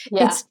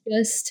 It's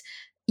just,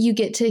 you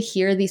get to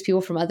hear these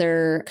people from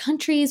other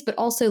countries, but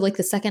also like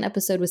the second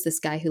episode was this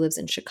guy who lives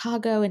in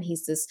Chicago and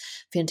he's this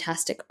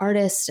fantastic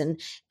artist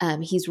and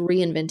he's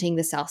reinventing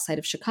the South Side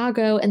of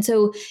Chicago. And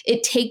so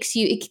it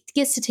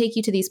gets to take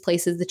you to these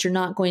places that you're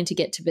not going to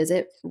get to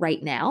visit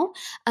right now.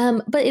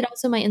 But it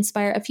also might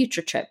inspire a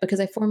future trip because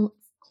I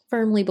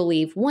firmly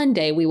believe one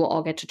day we will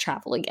all get to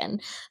travel again.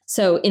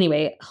 So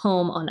anyway,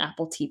 Home on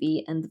Apple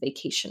TV and The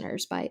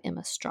Vacationers by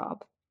Emma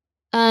Straub.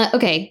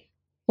 Okay.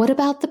 What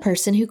about the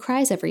person who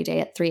cries every day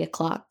at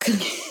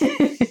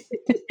 3:00?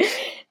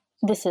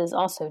 This is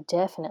also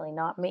definitely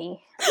not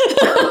me.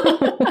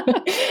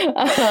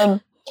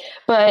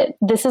 But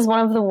this is one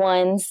of the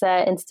ones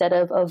that instead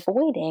of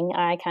avoiding,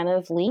 I kind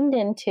of leaned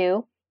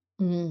into.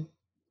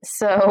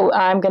 So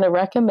I'm going to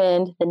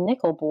recommend The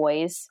Nickel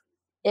Boys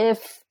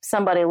if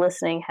somebody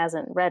listening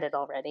hasn't read it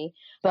already.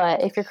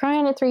 But if you're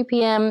crying at 3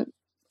 p.m.,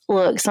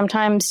 look,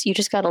 sometimes you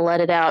just got to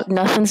let it out.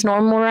 Nothing's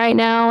normal right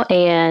now.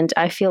 And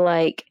I feel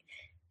like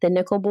The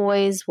Nickel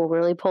Boys will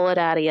really pull it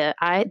out of you.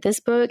 This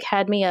book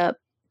had me up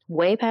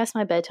way past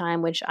my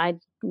bedtime, which I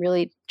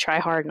really try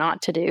hard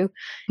not to do.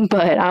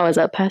 But I was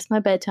up past my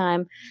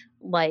bedtime,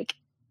 like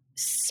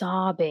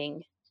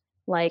sobbing.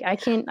 Like I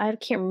can't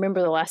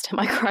remember the last time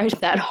I cried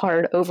that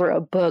hard over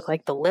a book,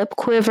 like the lip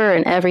quiver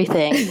and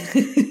everything.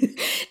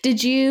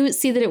 Did you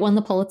see that it won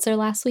the Pulitzer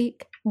last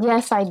week?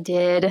 Yes, I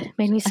did.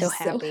 Made me so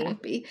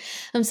happy.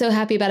 I'm so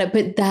happy about it.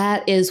 But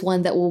that is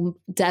one that will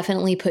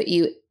definitely put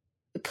you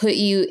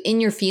in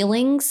your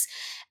feelings,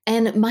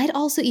 and might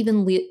also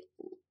even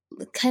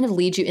kind of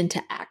lead you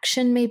into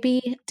action,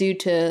 maybe due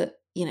to,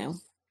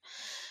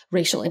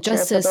 racial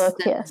injustice.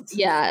 Yes.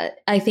 Yeah,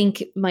 I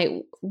think might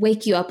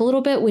wake you up a little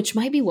bit, which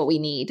might be what we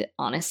need,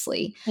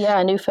 honestly. Yeah,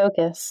 a new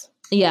focus.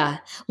 Yeah.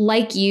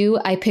 Like you,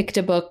 I picked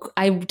a book.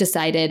 I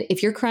decided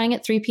if you're crying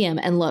at 3 p.m.,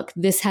 and look,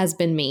 this has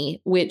been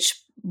me,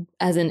 which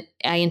as an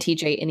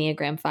INTJ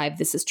Enneagram 5,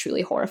 this is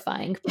truly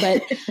horrifying.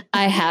 But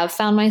I have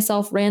found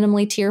myself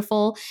randomly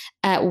tearful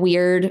at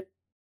weird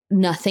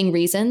nothing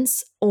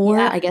reasons. Or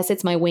I guess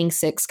it's my wing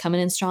 6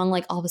 coming in strong.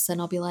 Like all of a sudden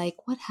I'll be like,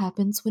 what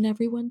happens when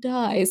everyone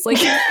dies? Like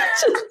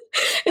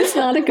it's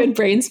not a good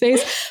brain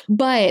space.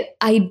 But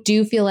I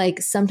do feel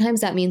like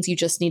sometimes that means you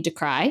just need to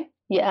cry.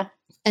 Yeah.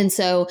 And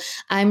so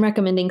I'm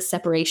recommending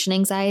Separation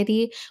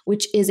Anxiety,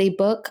 which is a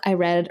book I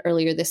read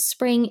earlier this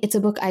spring. It's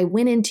a book I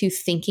went into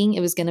thinking it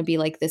was going to be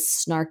like this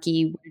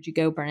snarky, where'd you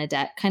go,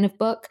 Bernadette kind of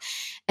book.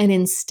 And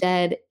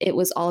instead it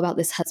was all about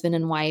this husband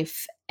and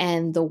wife,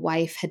 and the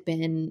wife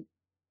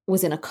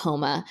was in a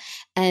coma,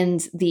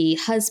 and the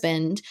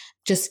husband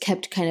just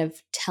kept kind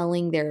of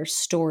telling their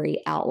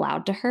story out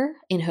loud to her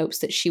in hopes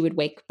that she would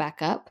wake back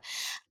up.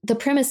 The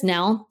premise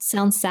now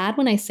sounds sad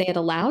when I say it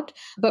aloud,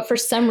 but for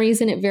some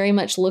reason it very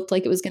much looked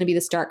like it was going to be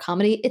this dark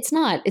comedy. It's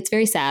not. It's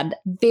very sad,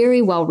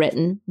 very well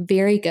written,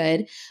 very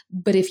good.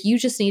 But if you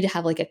just need to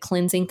have like a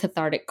cleansing,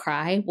 cathartic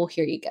cry, well,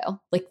 here you go.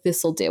 Like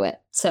this will do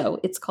it. So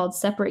it's called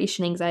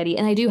Separation Anxiety,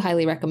 and I do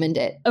highly recommend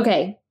it.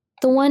 Okay.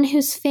 The one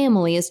whose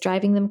family is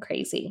driving them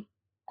crazy.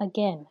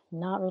 Again,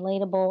 not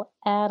relatable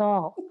at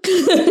all.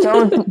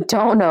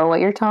 don't know what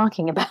you're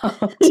talking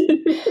about.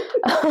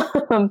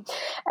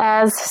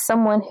 As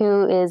someone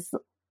who is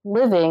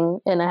living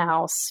in a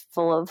house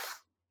full of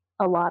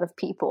a lot of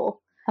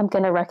people, I'm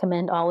going to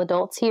recommend All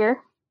Adults Here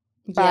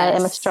by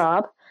Emma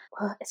Straub.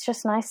 Well, it's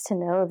just nice to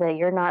know that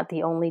you're not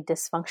the only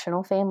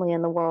dysfunctional family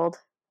in the world.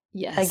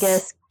 Yes. I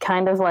guess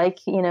kind of like,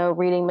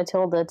 reading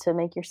Matilda to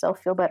make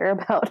yourself feel better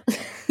about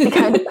the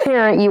kind of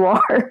parent you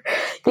are.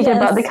 Thinking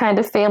about the kind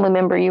of family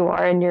member you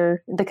are, and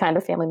the kind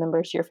of family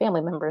members your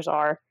family members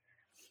are.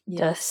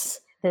 Yes.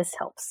 This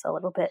helps a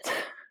little bit.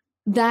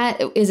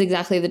 That is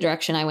exactly the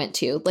direction I went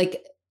to.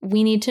 Like,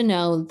 we need to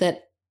know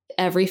that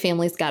every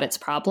family's got its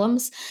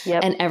problems,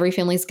 and every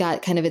family's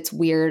got kind of its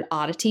weird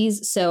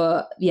oddities.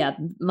 So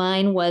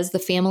mine was The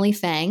Family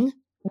Fang,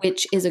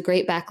 which is a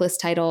great backlist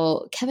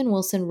title. Kevin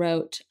Wilson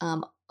wrote,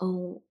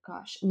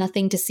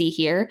 Nothing to See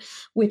Here,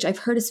 which I've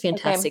heard is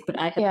fantastic, but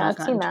I have not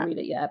gotten to read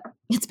it yet.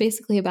 It's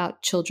basically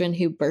about children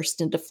who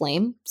burst into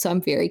flame. So I'm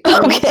very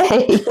curious.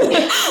 Okay.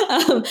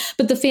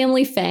 But The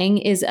Family Fang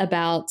is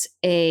about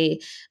a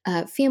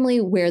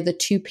family where the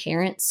two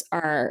parents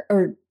are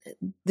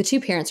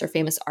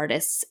famous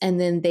artists,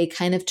 and then they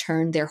kind of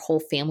turn their whole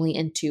family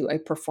into a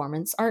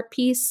performance art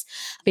piece.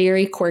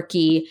 Very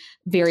quirky,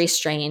 very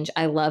strange.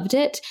 I loved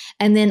it.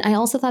 And then I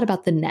also thought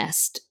about The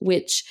Nest,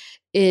 which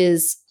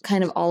is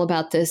kind of all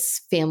about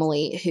this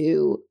family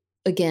who,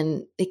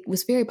 again, it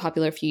was very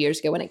popular a few years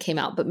ago when it came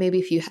out, but maybe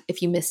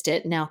if you missed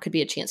it, now could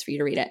be a chance for you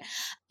to read it.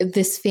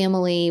 This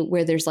family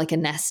where there's like a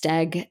nest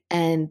egg,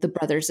 and the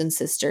brothers and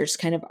sisters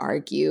kind of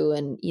argue,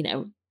 and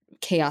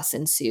chaos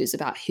ensues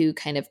about who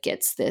kind of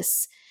gets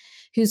this,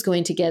 who's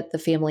going to get the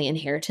family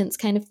inheritance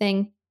kind of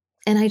thing.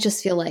 And I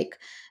just feel like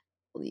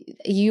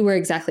you were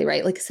exactly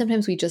right. Like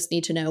sometimes we just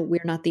need to know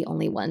we're not the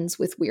only ones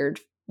with weird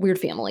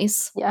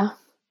families. Yeah.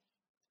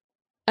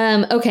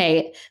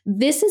 Okay.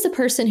 This is a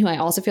person who I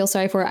also feel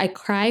sorry for. I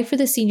cry for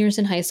the seniors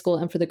in high school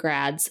and for the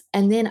grads.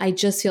 And then I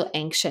just feel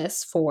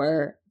anxious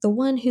for the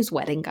one whose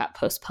wedding got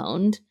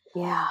postponed.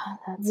 Yeah.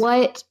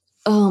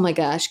 Oh my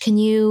gosh. Can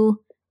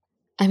you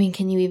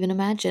even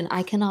imagine?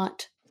 I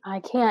cannot. I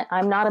can't.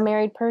 I'm not a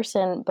married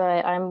person,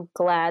 but I'm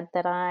glad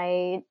that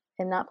I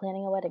am not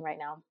planning a wedding right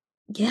now.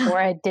 Yeah. Or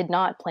I did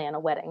not plan a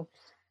wedding.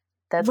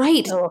 That's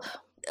right.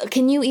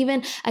 Can you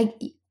even,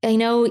 I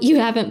know you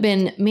haven't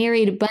been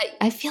married, but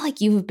I feel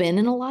like you've been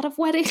in a lot of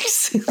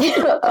weddings.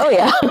 Oh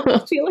yeah.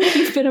 I feel like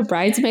you've been a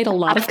bridesmaid a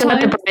lot of times. I've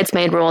got the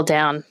bridesmaid roll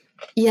down.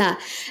 Yeah.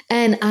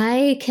 And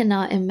I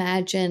cannot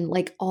imagine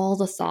like all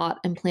the thought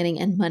and planning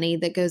and money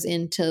that goes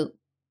into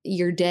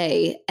your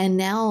day. And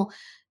now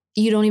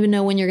you don't even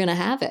know when you're going to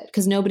have it,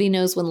 because nobody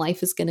knows when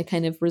life is going to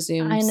kind of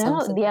resume. I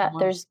know. Yeah.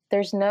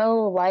 There's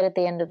no light at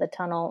the end of the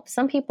tunnel.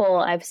 Some people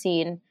I've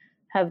seen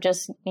have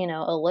just,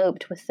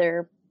 eloped with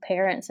their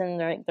parents and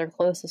their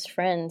closest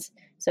friends.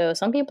 So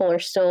some people are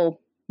still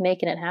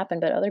making it happen,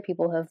 but other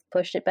people have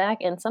pushed it back.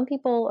 And some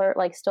people are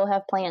like still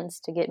have plans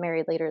to get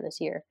married later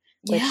this year.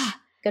 Which,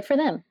 good for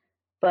them.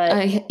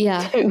 But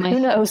who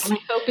knows? My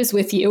hope is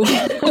with you.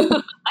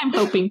 I'm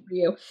hoping for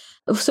you.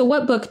 So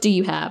what book do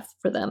you have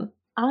for them?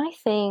 I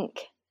think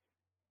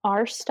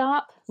Our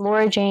Stop.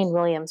 Laura Jane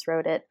Williams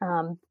wrote it.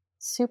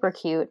 Super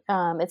cute.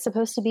 It's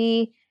supposed to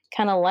be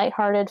kind of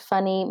lighthearted,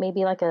 funny,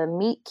 maybe like a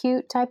meet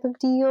cute type of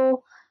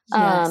deal.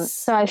 Yes.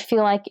 So I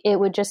feel like it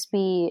would just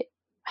be,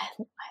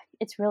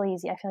 it's really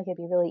easy. I feel like it'd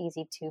be really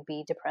easy to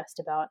be depressed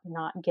about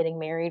not getting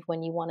married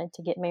when you wanted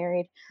to get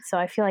married. So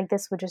I feel like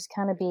this would just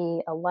kind of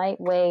be a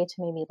light way to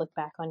maybe look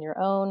back on your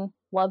own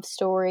love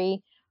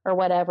story or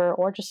whatever,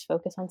 or just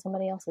focus on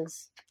somebody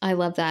else's. I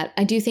love that.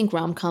 I do think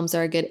rom-coms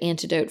are a good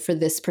antidote for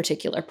this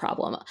particular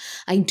problem.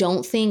 I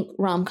don't think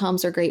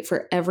rom-coms are great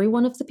for every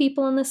one of the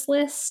people in this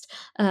list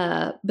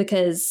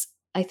because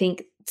I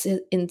think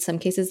in some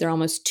cases they're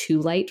almost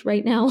too light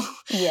right now.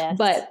 Yes.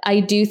 But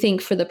I do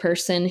think for the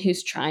person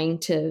who's trying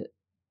to,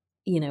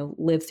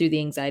 live through the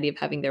anxiety of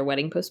having their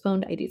wedding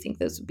postponed, I do think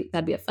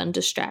that'd be a fun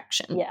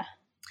distraction. Yeah.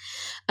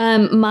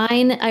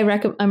 Mine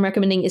I'm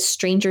recommending is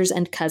Strangers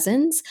and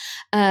Cousins.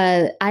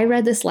 I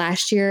read this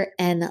last year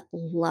and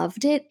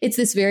loved it. It's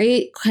this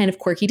very kind of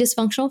quirky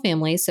dysfunctional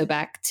family. So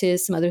back to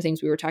some other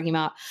things we were talking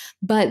about,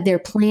 but they're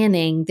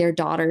planning their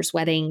daughter's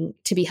wedding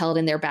to be held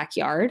in their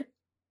backyard.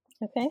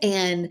 Okay.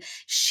 And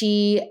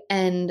she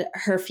and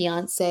her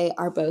fiance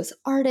are both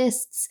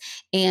artists,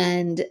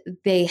 and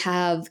they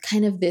have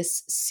kind of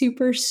this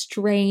super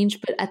strange,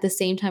 but at the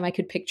same time, I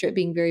could picture it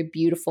being very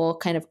beautiful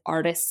kind of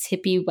artist's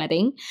hippie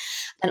wedding.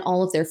 And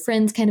all of their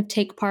friends kind of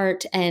take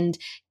part, and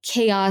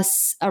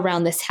chaos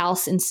around this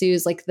house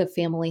ensues. Like the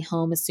family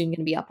home is soon going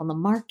to be up on the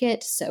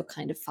market. So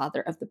kind of Father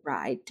of the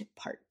Bride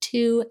Part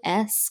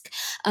 2-esque.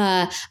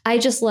 I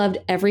just loved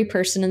every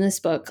person in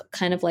this book,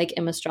 kind of like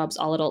Emma Straub's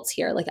All Adults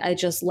Here. Like I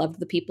just loved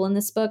the people in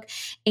this book.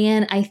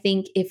 And I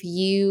think if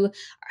you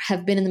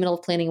have been in the middle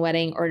of planning a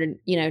wedding, or,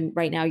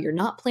 right now you're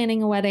not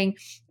planning a wedding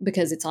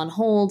because it's on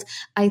hold,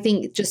 I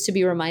think just to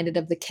be reminded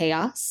of the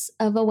chaos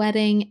of a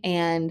wedding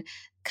and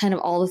kind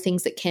of all the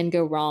things that can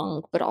go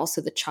wrong, but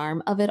also the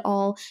charm of it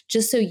all,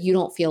 just so you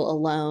don't feel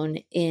alone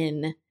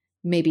in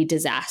maybe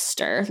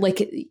disaster.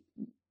 Like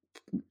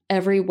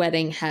every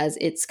wedding has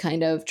its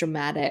kind of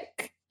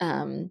dramatic,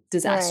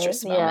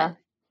 disastrous moment. Yeah.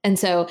 And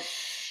so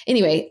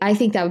anyway, I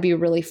think that would be a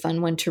really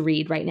fun one to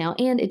read right now.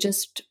 And it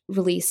just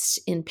released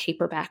in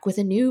paperback with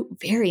a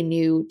very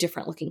new,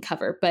 different looking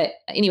cover. But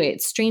anyway,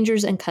 it's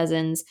Strangers and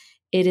Cousins.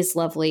 It is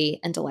lovely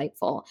and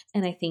delightful,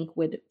 and I think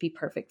would be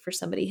perfect for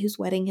somebody whose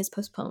wedding is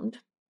postponed.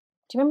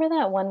 Do you remember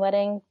that one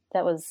wedding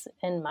that was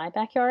in my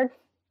backyard?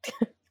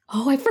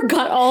 Oh, I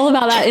forgot all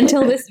about that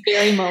until this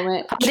very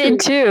moment. I did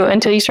too,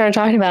 until you started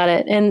talking about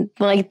it. And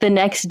like the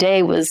next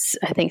day was,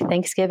 I think,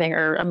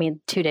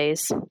 Thanksgiving, 2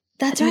 days.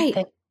 That's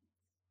right.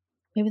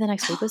 Maybe the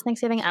next week was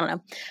Thanksgiving. I don't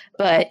know.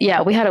 But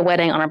yeah, we had a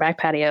wedding on our back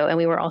patio, and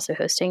we were also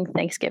hosting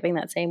Thanksgiving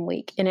that same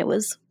week. And it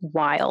was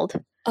wild.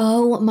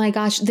 Oh my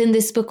gosh. Then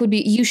this book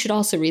you should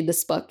also read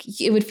this book.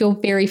 It would feel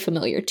very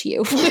familiar to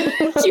you.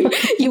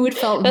 you would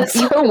felt That's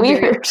so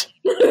weird.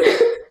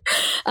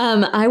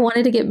 I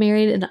wanted to get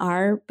married in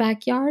our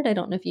backyard. I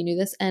don't know if you knew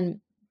this. And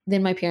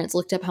then my parents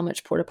looked up how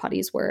much porta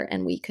potties were,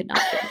 and we could not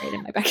get married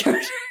in my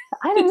backyard.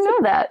 I didn't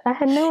know that. I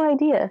had no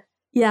idea.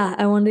 Yeah,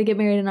 I wanted to get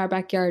married in our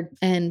backyard,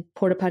 and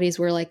porta potties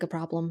were like a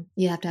problem.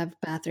 You have to have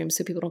bathrooms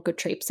so people don't go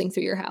traipsing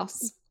through your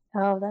house.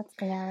 Oh,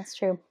 that's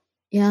true.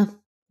 Yeah,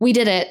 we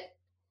did it.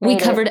 We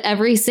covered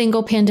every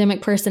single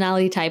pandemic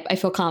personality type. I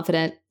feel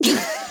confident.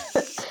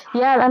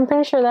 Yeah, I'm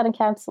pretty sure that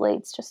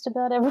encapsulates just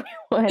about everyone.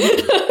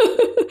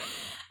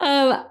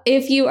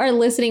 If you are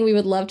listening, we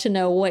would love to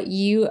know what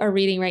you are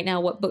reading right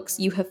now, what books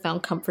you have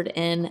found comfort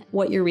in,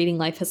 what your reading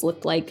life has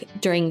looked like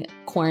during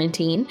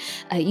quarantine.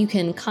 You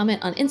can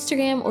comment on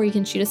Instagram, or you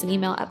can shoot us an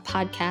email at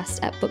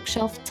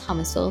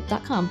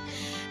podcast@bookshelfthomasville.com.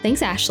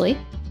 Thanks, Ashley.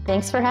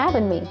 Thanks for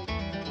having me.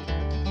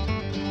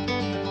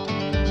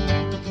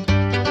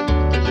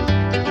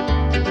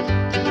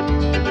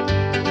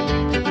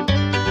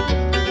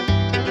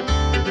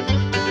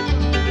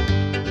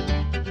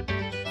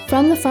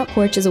 From the Front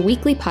Porch is a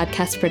weekly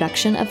podcast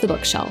production of The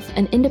Bookshelf,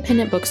 an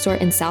independent bookstore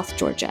in South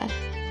Georgia.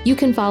 You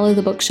can follow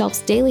The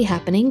Bookshelf's daily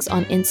happenings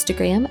on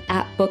Instagram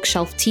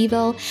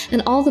 @BookshelfTville,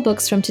 and all the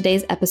books from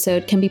today's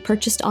episode can be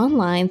purchased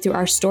online through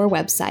our store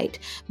website,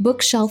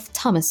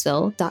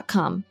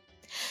 bookshelfthomasville.com.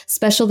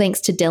 Special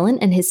thanks to Dylan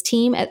and his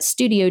team at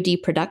Studio D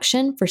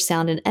Production for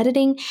sound and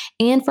editing,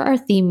 and for our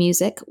theme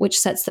music, which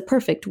sets the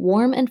perfect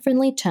warm and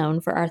friendly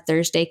tone for our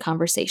Thursday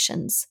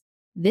conversations.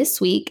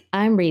 This week,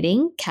 I'm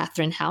reading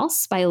Catherine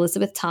House by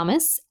Elizabeth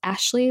Thomas.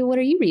 Ashley, what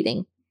are you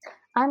reading?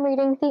 I'm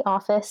reading The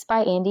Office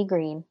by Andy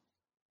Green.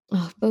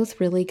 Oh, both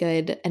really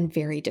good and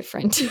very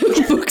different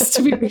books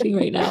to be reading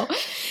right now.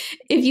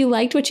 If you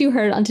liked what you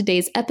heard on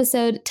today's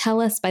episode,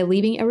 tell us by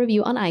leaving a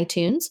review on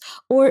iTunes.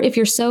 Or if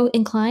you're so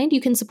inclined,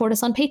 you can support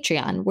us on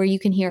Patreon, where you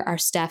can hear our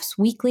staff's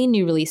weekly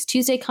New Release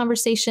Tuesday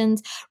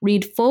conversations,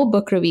 read full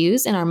book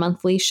reviews in our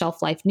monthly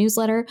Shelf Life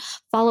newsletter,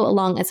 follow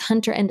along as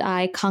Hunter and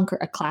I conquer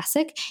a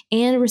classic,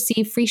 and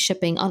receive free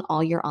shipping on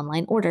all your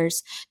online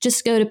orders.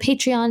 Just go to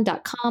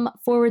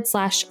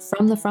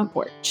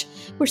patreon.com/fromthefrontporch.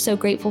 We're so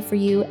grateful for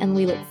you, and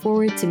we look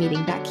forward to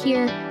meeting back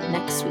here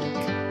next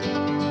week.